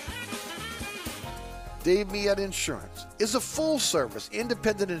Metairie. Dave Miette Insurance is a full-service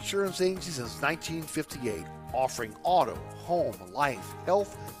independent insurance agency since 1958, offering auto, home, life,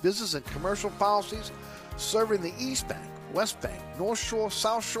 health, business, and commercial policies, serving the East Bank, West Bank, North Shore,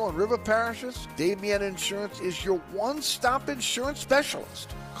 South Shore, and River parishes. Dave Miette Insurance is your one-stop insurance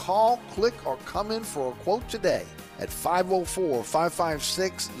specialist. Call, click, or come in for a quote today at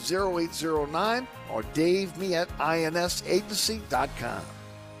 504-556-0809 or DaveMietteINSAgency.com.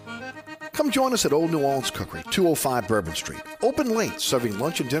 Come join us at Old New Orleans Cookery, 205 Bourbon Street. Open late, serving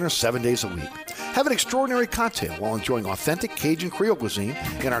lunch and dinner 7 days a week. Have an extraordinary cocktail while enjoying authentic Cajun Creole cuisine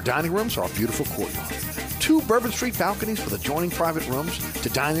in our dining rooms or our beautiful courtyard. 2 Bourbon Street balconies with adjoining private rooms to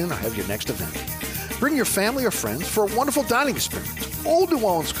dine in or have your next event. Bring your family or friends for a wonderful dining experience. Old New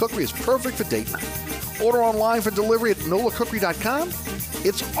Orleans Cookery is perfect for date night. Order online for delivery at NolaCookery.com.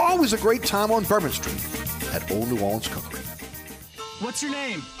 It's always a great time on Bourbon Street at Old New Orleans Cookery. What's your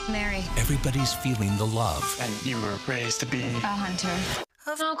name? Mary. Everybody's feeling the love. And you were raised to be a hunter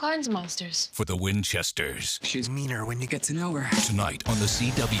of all kinds of monsters. For the Winchesters. She's meaner when you get to know her. Tonight on the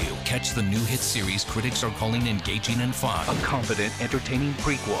CW, catch the new hit series critics are calling engaging and fun. A confident, entertaining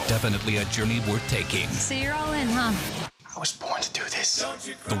prequel. Definitely a journey worth taking. So you're all in, huh? I was born to do this.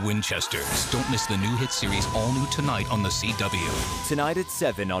 The Winchesters. Don't miss the new hit series, all new tonight on the CW. Tonight at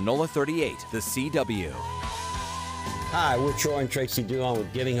 7 on NOLA 38, the CW. Hi, we're Troy and Tracy Dillon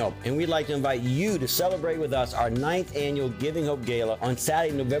with Giving Hope, and we'd like to invite you to celebrate with us our 9th annual Giving Hope Gala on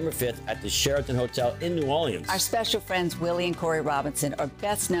Saturday, November 5th at the Sheraton Hotel in New Orleans. Our special friends Willie and Corey Robinson are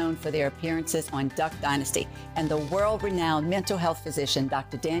best known for their appearances on Duck Dynasty, and the world-renowned mental health physician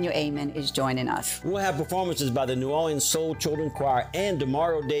Dr. Daniel Amen is joining us. We'll have performances by the New Orleans Soul Children Choir, and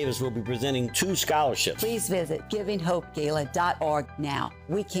DeMario Davis will be presenting 2 scholarships. Please visit givinghopegala.org now.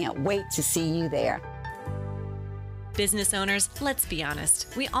 We can't wait to see you there. Business owners, let's be honest,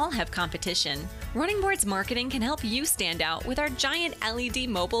 we all have competition. Running Boards Marketing can help you stand out with our giant LED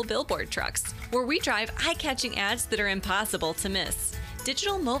mobile billboard trucks, where we drive eye-catching ads that are impossible to miss.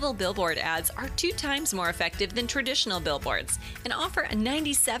 Digital mobile billboard ads are 2 times more effective than traditional billboards and offer a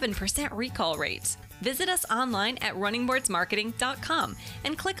 97% recall rate. Visit us online at runningboardsmarketing.com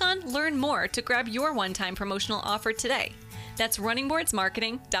and click on Learn More to grab your one-time promotional offer today. That's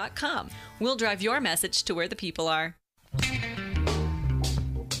runningboardsmarketing.com. We'll drive your message to where the people are.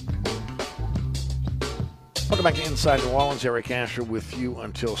 Welcome back to Inside New Orleans. Eric Asher with you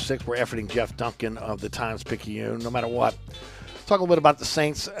until 6. We're efforting Jeff Duncan of the Times-Picayune. No matter what, talk a little bit about the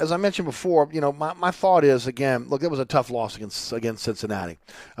Saints. As I mentioned before, my thought is, again, look, it was a tough loss against Cincinnati.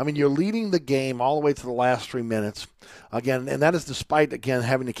 I mean, you're leading the game all the way to the last 3 minutes. Again, and that is despite, again,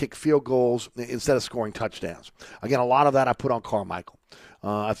 having to kick field goals instead of scoring touchdowns. Again, a lot of that I put on Carmichael.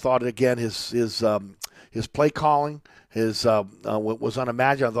 I thought again his play calling was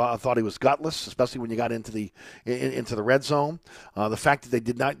unimagined. I thought he was gutless, especially when you got into the red zone. The fact that they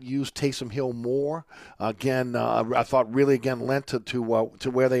did not use Taysom Hill more, again, I thought really again lent to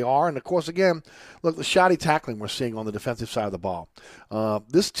where they are. And of course, again, look, the shoddy tackling we're seeing on the defensive side of the ball.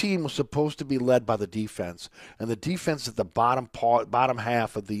 This team was supposed to be led by the defense, and the defense is the bottom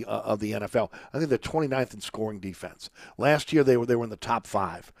half of the NFL. I think they're 29th in scoring defense. Last year they were in the top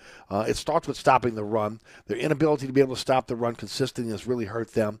 5. It starts with stopping the run. Their inability to be able to stop the run consistently has really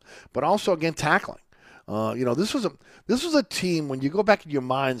hurt them, but also again tackling. This was a team, when you go back in your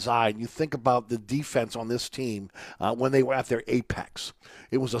mind's eye and you think about the defense on this team when they were at their apex.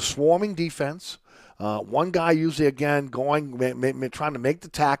 It was a swarming defense. One guy usually, again, going, trying to make the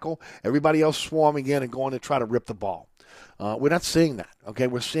tackle, everybody else swarming in and going to try to rip the ball. We're not seeing that. Okay,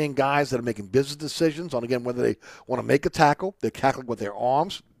 we're seeing guys that are making business decisions on, again, whether they want to make a tackle. They're tackling with their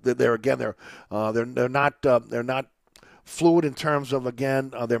arms. They're not fluid in terms of,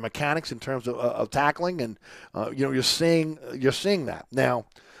 again, their mechanics in terms of tackling, and you're seeing that now.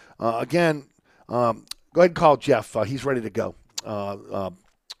 Again, go ahead and call Jeff. He's ready to go.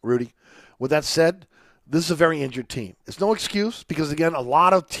 Rudy. With that said, this is a very injured team. It's no excuse because, again, a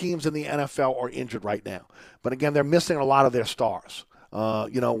lot of teams in the NFL are injured right now. But, again, they're missing a lot of their stars.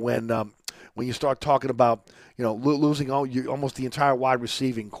 When you start talking about, losing almost the entire wide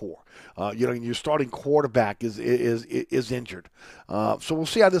receiving core. Your starting quarterback is injured. So we'll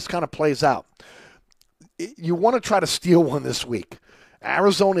see how this kind of plays out. You want to try to steal one this week.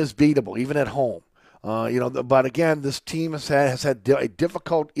 Arizona is beatable, even at home. But again, this team has had a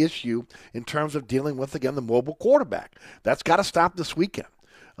difficult issue in terms of dealing with, again, the mobile quarterback. That's got to stop this weekend.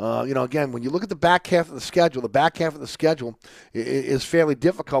 Again, when you look at the back half of the schedule, is fairly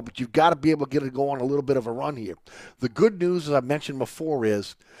difficult, but you've got to be able to get it going on a little bit of a run here. The good news, as I mentioned before,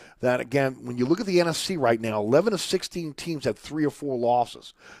 is that, again, when you look at the NFC right now, 11 of 16 teams have 3 or 4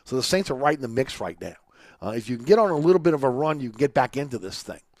 losses. So the Saints are right in the mix right now. If you can get on a little bit of a run, you can get back into this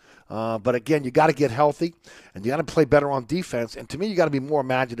thing. But again, you got to get healthy, and you got to play better on defense. And to me, you got to be more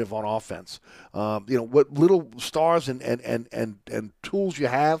imaginative on offense. What little stars and tools you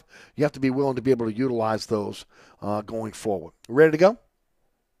have to be willing to be able to utilize those going forward. Ready to go?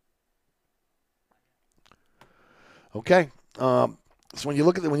 Okay. So when you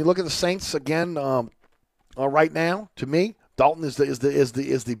look at the Saints again, right now, to me, Dalton is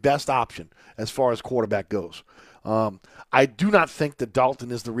the best option as far as quarterback goes. I do not think that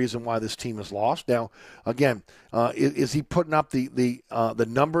Dalton is the reason why this team has lost. Now, again, is he putting up the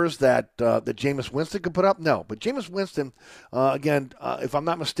numbers that Jameis Winston could put up? No, but Jameis Winston, again, if I'm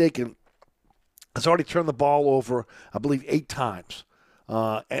not mistaken, has already turned the ball over, I believe, 8 times,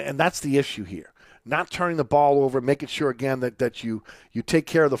 and that's the issue here. Not turning the ball over, making sure again that you take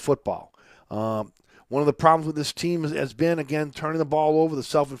care of the football. One of the problems with this team has been, again, turning the ball over, the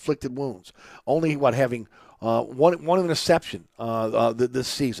self-inflicted wounds. Only having one interception this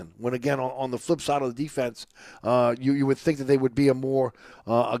season. When, again, on the flip side of the defense, you would think that they would be a more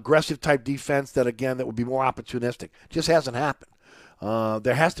aggressive type defense that would be more opportunistic. Just hasn't happened.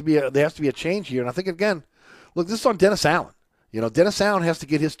 There has to be a change here. And I think, again, look, this is on Dennis Allen. Dennis Allen has to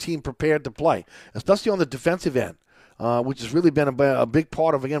get his team prepared to play, especially on the defensive end. Which has really been a big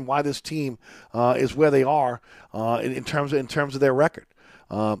part of, again, why this team is where they are in terms of their record.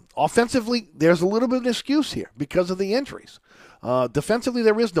 Offensively, there's a little bit of an excuse here because of the injuries. Defensively,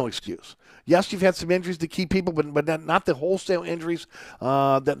 there is no excuse. Yes, you've had some injuries to key people, but not the wholesale injuries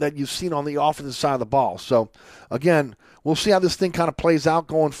that you've seen on the offensive side of the ball. So, again, we'll see how this thing kind of plays out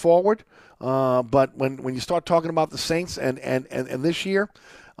going forward. But when you start talking about the Saints and this year,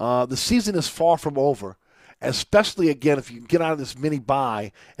 the season is far from over. Especially, again, if you can get out of this mini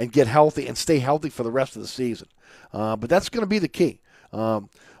bye and get healthy and stay healthy for the rest of the season. But that's going to be the key.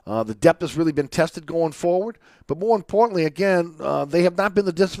 The depth has really been tested going forward. But more importantly, again, they have not been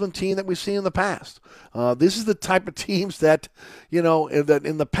the disciplined team that we've seen in the past. This is the type of teams that, that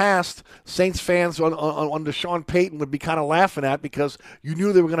in the past, Saints fans under Sean Payton would be kind of laughing at because you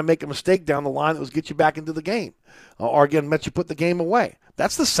knew they were going to make a mistake down the line that was get you back into the game. Or, again, let you put the game away.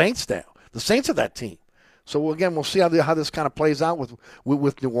 That's the Saints now. The Saints are that team. So, again, we'll see how this kind of plays out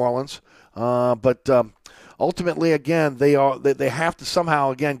with New Orleans. But ultimately, again, they have to somehow,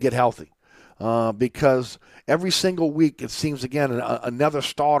 again, get healthy because every single week it seems, again, another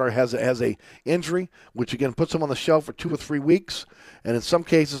starter has a injury, which, again, puts them on the shelf for 2 or 3 weeks. And in some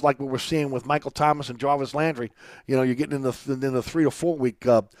cases, like what we're seeing with Michael Thomas and Jarvis Landry, you're getting in the 3 to 4 week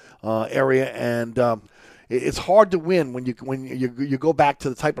area, and it's hard to win when you go back to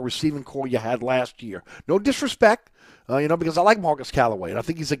the type of receiving core you had last year. No disrespect because I like Marcus Callaway, and I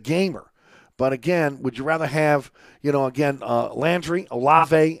think he's a gamer. But, again, would you rather have, Landry,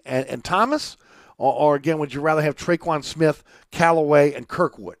 Olave, and Thomas? Or, again, would you rather have Traquan Smith, Callaway, and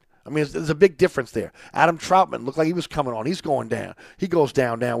Kirkwood? I mean, there's a big difference there. Adam Troutman looked like he was coming on. He's going down. He goes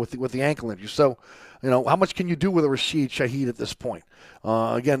down now with the ankle injury. So, how much can you do with a Rashid Shaheed at this point?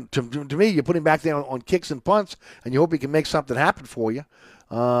 Again, to me, you put him back there on kicks and punts, and you hope he can make something happen for you.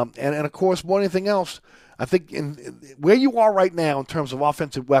 And of course, more than anything else, I think where you are right now in terms of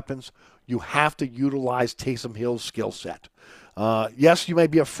offensive weapons, you have to utilize Taysom Hill's skill set. Yes, you may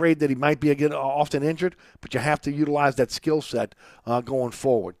be afraid that he might be often injured, but you have to utilize that skill set going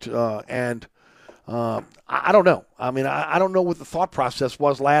forward. I don't know. I mean, I don't know what the thought process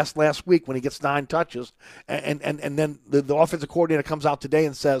was last week when he gets 9 touches, and then the offensive coordinator comes out today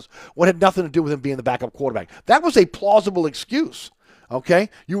and says, well, it had nothing to do with him being the backup quarterback. That was a plausible excuse, okay?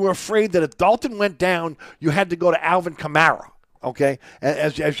 You were afraid that if Dalton went down, you had to go to Alvin Kamara, okay,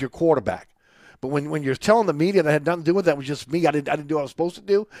 as your quarterback. But when you're telling the media that had nothing to do with that, it was just me. I didn't do what I was supposed to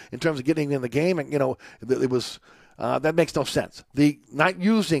do in terms of getting in the game, and it was that makes no sense. The not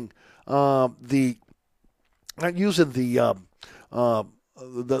using the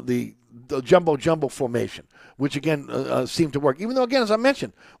jumbo formation, which again seemed to work. Even though, again, as I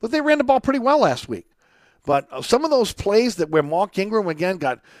mentioned, but they ran the ball pretty well last week. But some of those plays where Mark Ingram again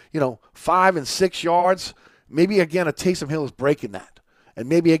got 5 and 6 yards, maybe again a Taysom Hill is breaking that. And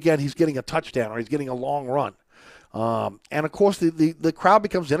maybe, again, he's getting a touchdown or he's getting a long run. And, of course, the crowd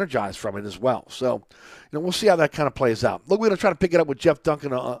becomes energized from it as well. So, we'll see how that kind of plays out. Look, we're going to try to pick it up with Jeff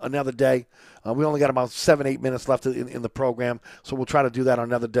Duncan another day. We only got about 7-8 minutes left in the program, so we'll try to do that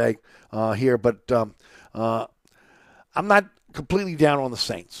another day here. But I'm not completely down on the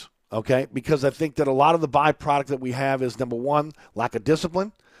Saints, okay, because I think that a lot of the byproduct that we have is, number one, lack of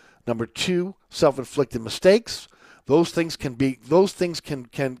discipline. Number two, self-inflicted mistakes. Those things can be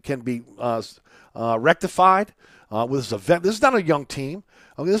rectified. With this is not a young team.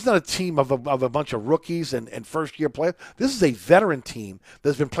 I mean, this is not a team of a bunch of rookies and first-year players. This is a veteran team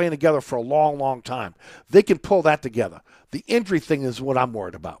that's been playing together for a long, long time. They can pull that together. The injury thing is what I'm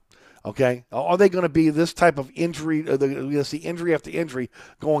worried about. Okay, are they going to be this type of injury? They're going to see injury after injury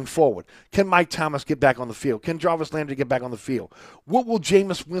going forward. Can Mike Thomas get back on the field? Can Jarvis Landry get back on the field? What will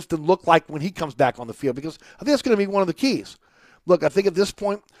Jameis Winston look like when he comes back on the field? Because I think that's going to be one of the keys. Look, I think at this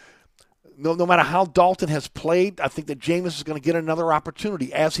point, no matter how Dalton has played, I think that Jameis is going to get another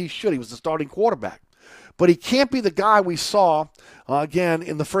opportunity, as he should. He was the starting quarterback. But he can't be the guy we saw, again,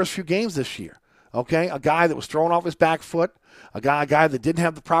 in the first few games this year. Okay, a guy that was thrown off his back foot, a guy that didn't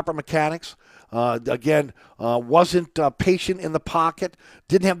have the proper mechanics, wasn't patient in the pocket,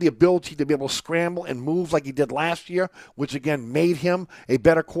 didn't have the ability to be able to scramble and move like he did last year, which, again, made him a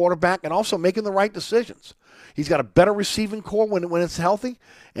better quarterback and also making the right decisions. He's got a better receiving core when it's healthy,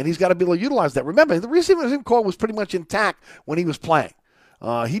 and he's got to be able to utilize that. Remember, the receiving core was pretty much intact when he was playing.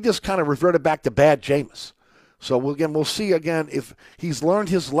 He just kind of reverted back to bad Jameis. So, we'll see, again, if he's learned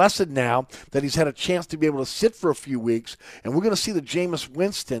his lesson now that he's had a chance to be able to sit for a few weeks, and we're going to see the Jameis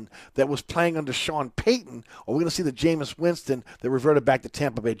Winston that was playing under Sean Payton, or we're going to see the Jameis Winston that reverted back to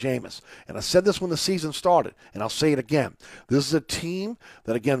Tampa Bay Jameis. And I said this when the season started, and I'll say it again. This is a team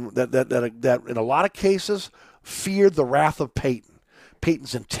that, again, that in a lot of cases feared the wrath of Payton.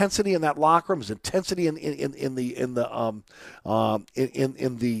 Payton's intensity in that locker room, his intensity in the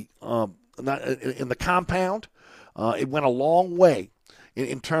compound, it went a long way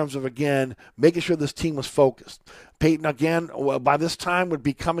in terms of, again, making sure this team was focused. Payton, again, by this time would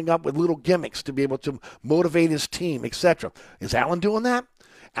be coming up with little gimmicks to be able to motivate his team, etc. Is Allen doing that?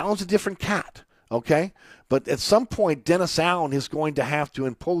 Allen's a different cat, okay? But at some point, Dennis Allen is going to have to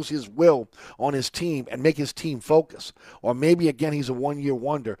impose his will on his team and make his team focus. Or maybe, again, he's a one-year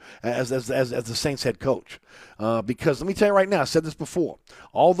wonder as the Saints head coach. Because let me tell you right now, I said this before,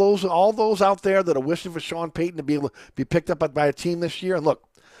 all those out there that are wishing for Sean Payton to be able to be picked up by a team this year, and look,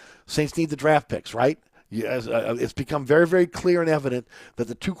 Saints need the draft picks, right? It's become very, very clear and evident that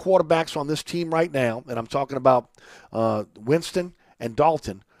the two quarterbacks on this team right now, and I'm talking about Winston and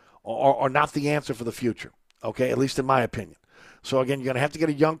Dalton, are not the answer for the future. Okay, at least in my opinion. So, again, you're going to have to get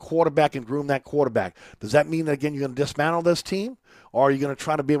a young quarterback and groom that quarterback. Does that mean that, again, you're going to dismantle this team? Or are you going to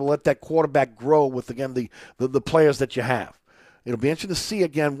try to be able to let that quarterback grow with, again, the players that you have? It'll be interesting to see,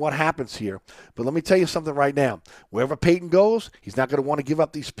 again, what happens here. But let me tell you something right now. Wherever Payton goes, he's not going to want to give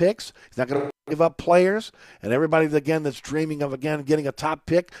up these picks. He's not going to give up players. And everybody, again, that's dreaming of, again, getting a top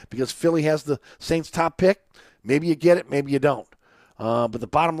pick because Philly has the Saints' top pick, maybe you get it, maybe you don't. But the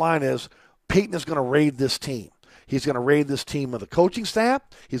bottom line is Payton is going to raid this team. He's going to raid this team of the coaching staff.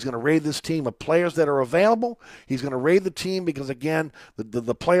 He's going to raid this team of players that are available. He's going to raid the team because, again,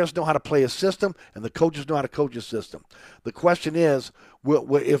 the players know how to play his system and the coaches know how to coach his system. The question is,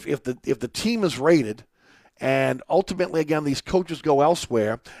 if the team is raided and ultimately, again, these coaches go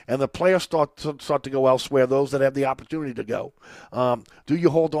elsewhere and the players start to go elsewhere, those that have the opportunity to go, do you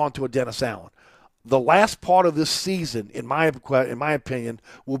hold on to a Dennis Allen? The last part of this season, in my opinion,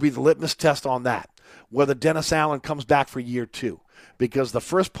 will be the litmus test on that, whether Dennis Allen comes back for year 2. Because the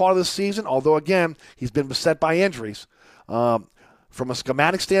first part of the season, although, again, he's been beset by injuries, from a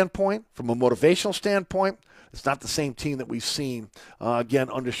schematic standpoint, from a motivational standpoint, it's not the same team that we've seen, again,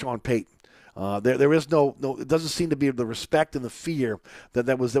 under Sean Payton. There is no. It doesn't seem to be the respect and the fear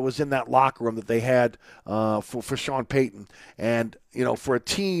that was in that locker room that they had for Sean Payton, and for a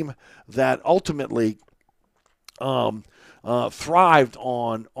team that ultimately thrived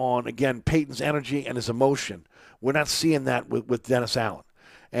on again Payton's energy and his emotion. We're not seeing that with Dennis Allen,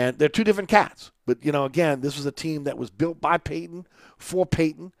 and they're two different cats. But again, this was a team that was built by Payton for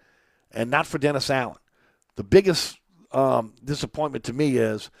Payton, and not for Dennis Allen. The biggest disappointment to me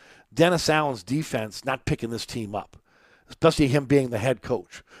is Dennis Allen's defense not picking this team up, especially him being the head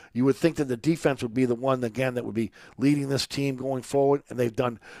coach. You would think that the defense would be the one, again, that would be leading this team going forward, and they've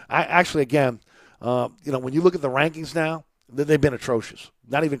done – when you look at the rankings now, they've been atrocious,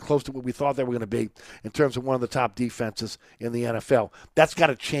 not even close to what we thought they were going to be in terms of one of the top defenses in the NFL. That's got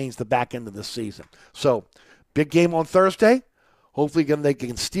to change the back end of this season. So, big game on Thursday. Hopefully, again, they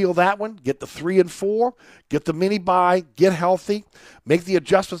can steal that one, get the 3-4, get the mini bye, get healthy, make the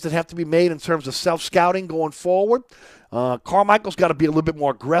adjustments that have to be made in terms of self-scouting going forward. Carmichael's got to be a little bit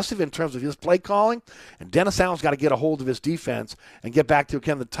more aggressive in terms of his play calling, and Dennis Allen's got to get a hold of his defense and get back to,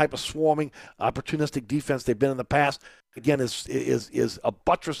 again, the type of swarming, opportunistic defense they've been in the past. Again, is a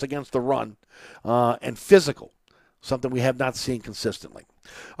buttress against the run and physical, something we have not seen consistently.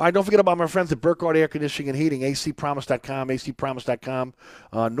 All right, don't forget about my friends at Burkhardt Air Conditioning and Heating, acpromise.com, acpromise.com,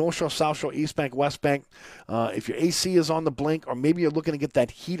 North Shore, South Shore, East Bank, West Bank. If your AC is on the blink, or maybe you're looking to get that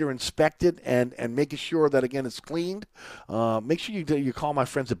heater inspected and making sure that, again, it's cleaned, make sure you call my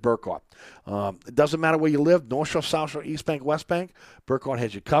friends at Burkhardt. It doesn't matter where you live, North Shore, South Shore, East Bank, West Bank, Burkhardt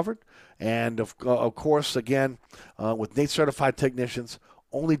has you covered. And, of course, again, with NATE-certified technicians,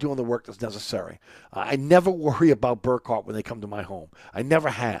 only doing the work that's necessary. I never worry about Burkhardt when they come to my home. I never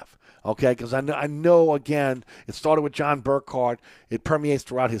have, okay? Because I know, again, it started with John Burkhardt. It permeates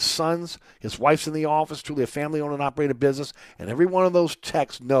throughout his sons. His wife's in the office, truly a family-owned and operated business. And every one of those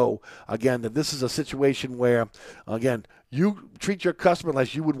techs know, again, that this is a situation where, again, you treat your customer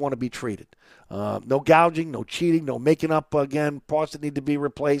as you would want to be treated. No gouging, no cheating, no making up, again, parts that need to be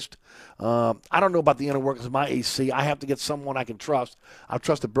replaced. I don't know about the inner workings of my AC. I have to get someone I can trust. I've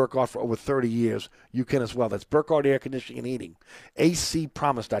trusted Burkhardt for over 30 years. You can as well. That's Burkhardt Air Conditioning and Heating.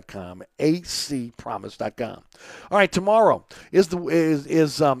 acpromise.com. acpromise.com. All right, tomorrow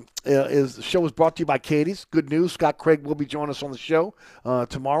the show is brought to you by Katie's. Good news, Scott Craig will be joining us on the show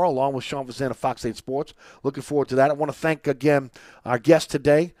tomorrow, along with Sean Fazan of Fox 8 Sports. Looking forward to that. I want to thank, again, our guest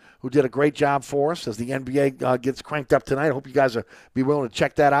today, who did a great job for us as the NBA gets cranked up tonight. I hope you guys be willing to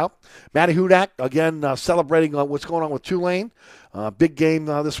check that out. Matty Hudak, again, celebrating what's going on with Tulane. Big game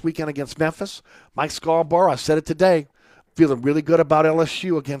this weekend against Memphis. Mike Scarborough, I said it today, feeling really good about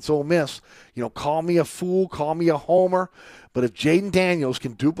LSU against Ole Miss. Call me a fool, call me a homer, but if Jaden Daniels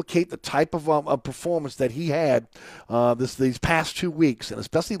can duplicate the type of performance that he had these past 2 weeks, and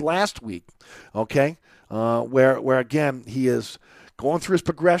especially last week, okay, where again he is going through his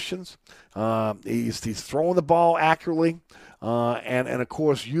progressions, he's throwing the ball accurately, and of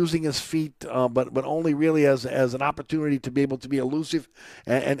course using his feet, but only really as an opportunity to be able to be elusive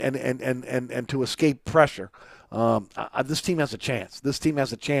and to escape pressure. This team has a chance. This team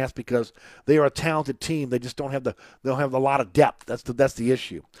has a chance because they are a talented team. They just don't have a lot of depth. That's the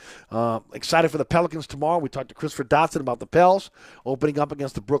issue. Excited for the Pelicans tomorrow. We talked to Christopher Dotson about the Pels opening up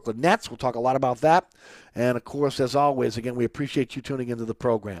against the Brooklyn Nets. We'll talk a lot about that. And, of course, as always, again, we appreciate you tuning into the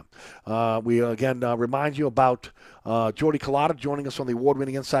program. We, again, remind you about Jordy Culotta joining us on the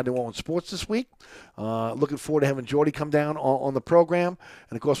award-winning Inside New Orleans Sports this week. Looking forward to having Jordy come down on the program.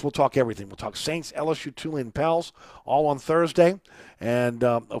 And, of course, we'll talk everything. We'll talk Saints, LSU, Tulane, and Pels all on Thursday. And,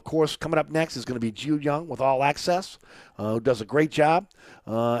 of course, coming up next is going to be Jude Young with All Access, who does a great job.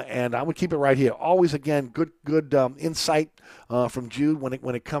 And I would keep it right here. Always, again, good insight from Jude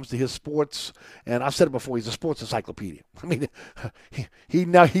when it comes to his sports. And I've said it before, he's a sports encyclopedia. I mean, he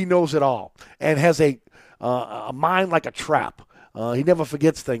knows it all and has a mind like a trap. He never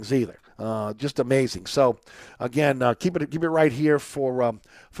forgets things either. Just amazing. So, again, keep it right here for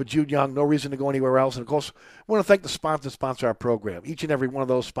Jude Young. No reason to go anywhere else. And, of course, we want to thank the sponsors that sponsor our program. Each and every one of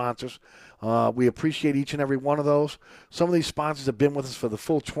those sponsors. We appreciate each and every one of those. Some of these sponsors have been with us for the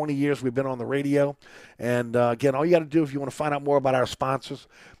full 20 years we've been on the radio. And, again, all you got to do if you want to find out more about our sponsors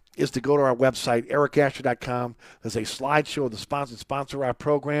is to go to our website, ericasher.com. There's a slideshow of the sponsors that sponsor our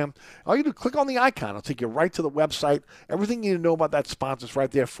program. All you do, click on the icon. It'll take you right to the website. Everything you need to know about that sponsor is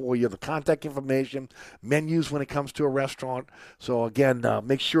right there for you. The contact information, menus when it comes to a restaurant. So, again,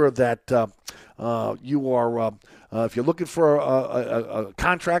 make sure that you are, if you're looking for a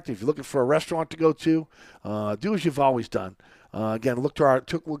contract, if you're looking for a restaurant to go to, do as you've always done. Again, look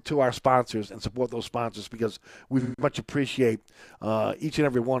to our sponsors and support those sponsors because we much appreciate each and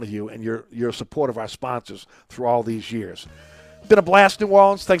every one of you and your support of our sponsors through all these years. Been a blast, New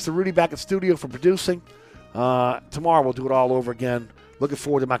Orleans. Thanks to Rudy back at studio for producing. Tomorrow we'll do it all over again. Looking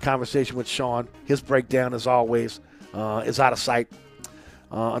forward to my conversation with Sean. His breakdown, as always, is out of sight.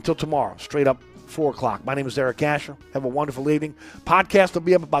 Until tomorrow, straight up 4 o'clock. My name is Eric Asher. Have a wonderful evening. Podcast will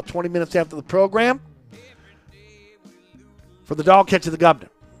be up about 20 minutes after the program. For the dog catcher, the governor.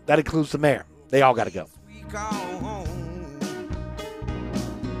 That includes the mayor. They all got to go.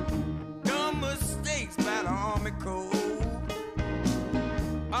 Dumb mistakes by the Army Code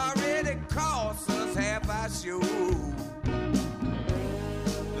already cost us half our show.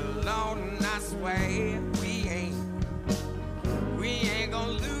 The Lord and I swear we ain't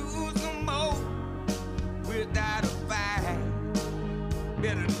gonna lose no more without a fight.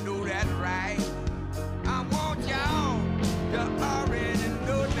 Better know that right. I want y'all to already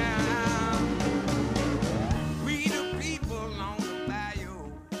know now. We the people on the bayou.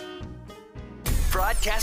 Broadcast